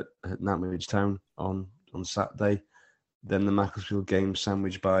kicks off at Nantwich Town on Saturday. Then the Macclesfield game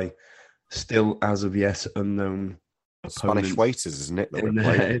sandwiched by still as of yet unknown Spanish waiters, isn't it?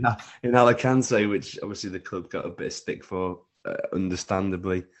 In Alicante, which obviously the club got a bit of stick for,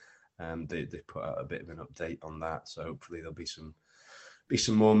 understandably. They put out a bit of an update on that, so hopefully there'll be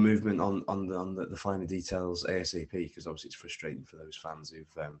some more movement on the finer details ASAP, because obviously it's frustrating for those fans who've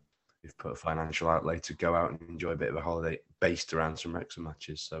put a financial outlay to go out and enjoy a bit of a holiday based around some Wrexham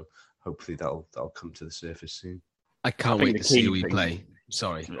matches. So hopefully that'll come to the surface soon. I can't wait to see who we play.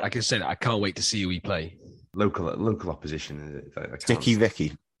 Sorry, like I said, I can't wait to see who we play. Local opposition. Sticky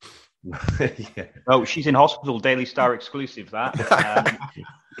Vicky. Yeah. Oh, she's in hospital. Daily Star exclusive. That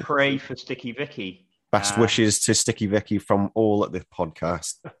pray for Sticky Vicky. Best wishes to Sticky Vicky from all at the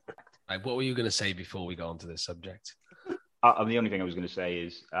podcast. Right, what were you going to say before we got onto this subject? The only thing I was going to say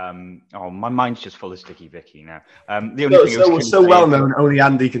is, my mind's just full of Sticky Vicky now. The only thing I was so well known, only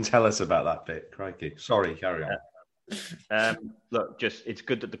Andy can tell us about that bit. Crikey. Sorry, carry on. Look, it's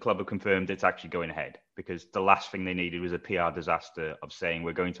good that the club have confirmed it's actually going ahead, because the last thing they needed was a PR disaster of saying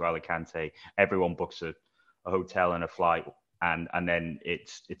we're going to Alicante, everyone books a hotel and a flight, and then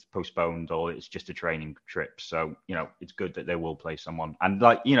it's postponed or it's just a training trip. So, it's good that they will play someone. And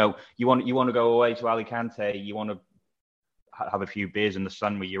you want to go away to Alicante, you want to have a few beers in the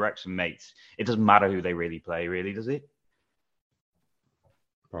sun with your ex and mates. It doesn't matter who they really play, really, does it?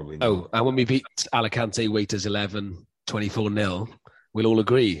 Probably not. Oh, and when we beat Alicante Waiters 11, 24-0, we'll all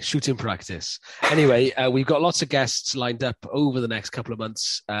agree. Shooting practice. Anyway, we've got lots of guests lined up over the next couple of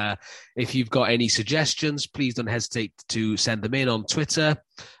months. If you've got any suggestions, please don't hesitate to send them in on Twitter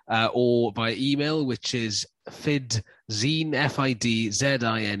or by email, which is fidzine,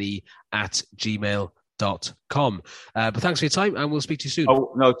 FIDZINE, @gmail.com. But thanks for your time, and we'll speak to you soon.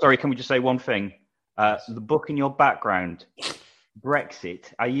 Oh, no, sorry. Can we just say one thing? The book in your background,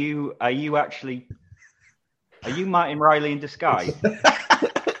 Brexit. Are you Martin Riley in disguise?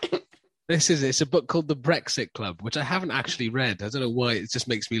 It's a book called The Brexit Club, which I haven't actually read. I don't know why. It just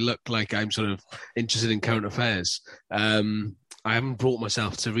makes me look like I'm sort of interested in current affairs. I haven't brought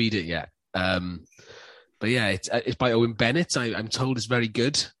myself to read it yet. But yeah, it's by Owen Bennett. I'm told it's very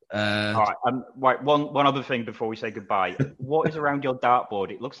good. All right. Right. One other thing before we say goodbye. What is around your dartboard?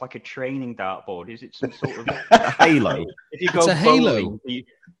 It looks like a training dartboard. Is it some sort of a halo? If you go it's a halo. bowling,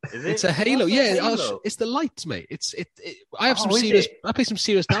 is it? It's a halo. What's Yeah, a halo? it's the lights, mate. I have some serious. I play some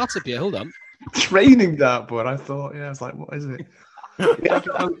serious darts up here. Hold on. Training dartboard. I thought, I was like, what is it?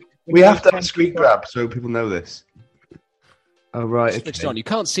 we have to have a screen grab so people know this. Oh, right. Switched on. You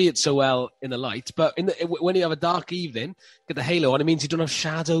can't see it so well in the light, but when you have a dark evening, get the halo on. It means you don't have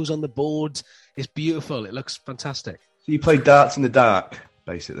shadows on the board. It's beautiful. It looks fantastic. So you play darts in the dark,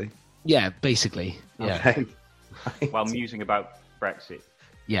 basically? Yeah, basically. Yeah. Okay. While musing about Brexit.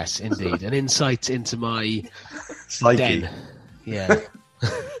 Yes, indeed. An insight into my Psyche. den. Yeah.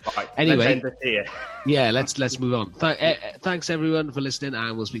 Right, Anyway. let's end it here. Yeah, let's move on. Thanks everyone for listening,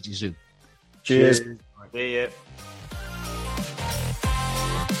 and we'll speak to you soon. Cheers. See ya.